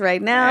looking at us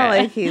right now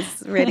like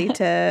he's ready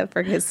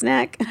for his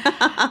snack.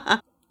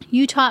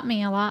 You taught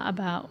me a lot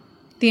about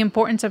the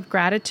importance of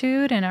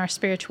gratitude in our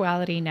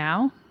spirituality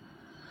now.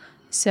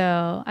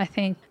 So I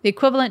think the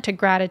equivalent to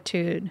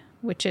gratitude,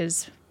 which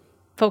is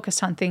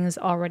focused on things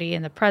already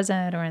in the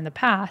present or in the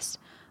past,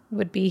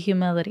 would be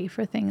humility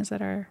for things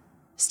that are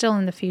still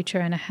in the future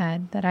and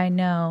ahead, that I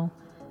know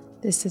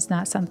this is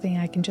not something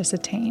I can just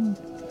attain.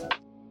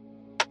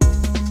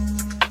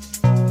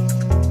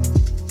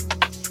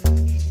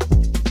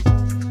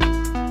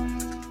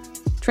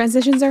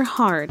 Transitions are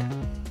hard.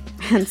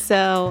 And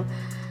so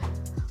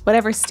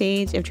whatever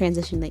stage of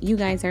transition that you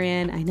guys are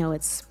in, I know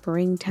it's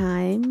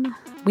springtime.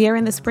 We are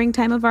in the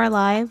springtime of our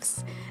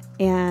lives,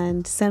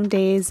 and some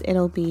days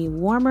it'll be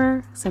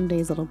warmer, some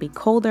days it'll be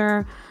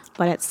colder,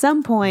 but at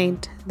some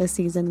point the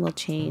season will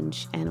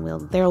change and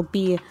there'll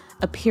be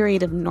a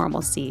period of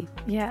normalcy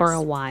for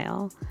a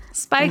while.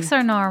 Spikes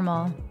are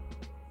normal.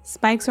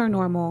 Spikes are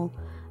normal.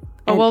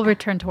 But we'll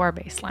return to our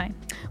baseline.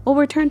 We'll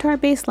return to our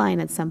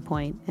baseline at some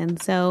point.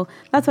 And so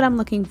that's what I'm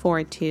looking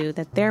forward to,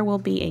 that there will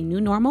be a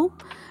new normal.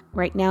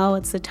 Right now,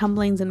 it's the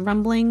tumblings and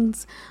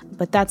rumblings,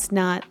 but that's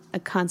not a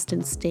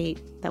constant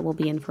state that we'll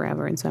be in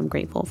forever. And so I'm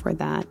grateful for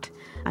that.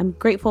 I'm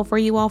grateful for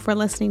you all for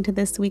listening to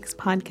this week's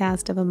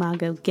podcast of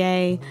Imago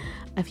Gay.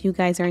 If you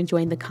guys are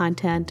enjoying the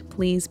content,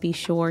 please be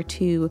sure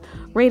to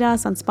rate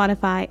us on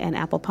Spotify and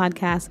Apple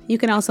Podcasts. You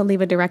can also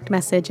leave a direct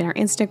message in our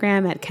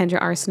Instagram at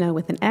Kendra Arsenault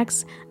with an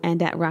X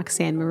and at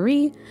Roxan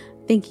Marie.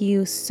 Thank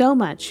you so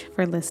much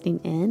for listening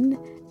in.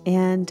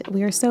 And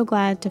we are so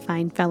glad to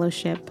find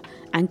fellowship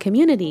and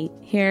community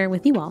here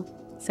with you all.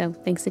 So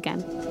thanks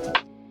again.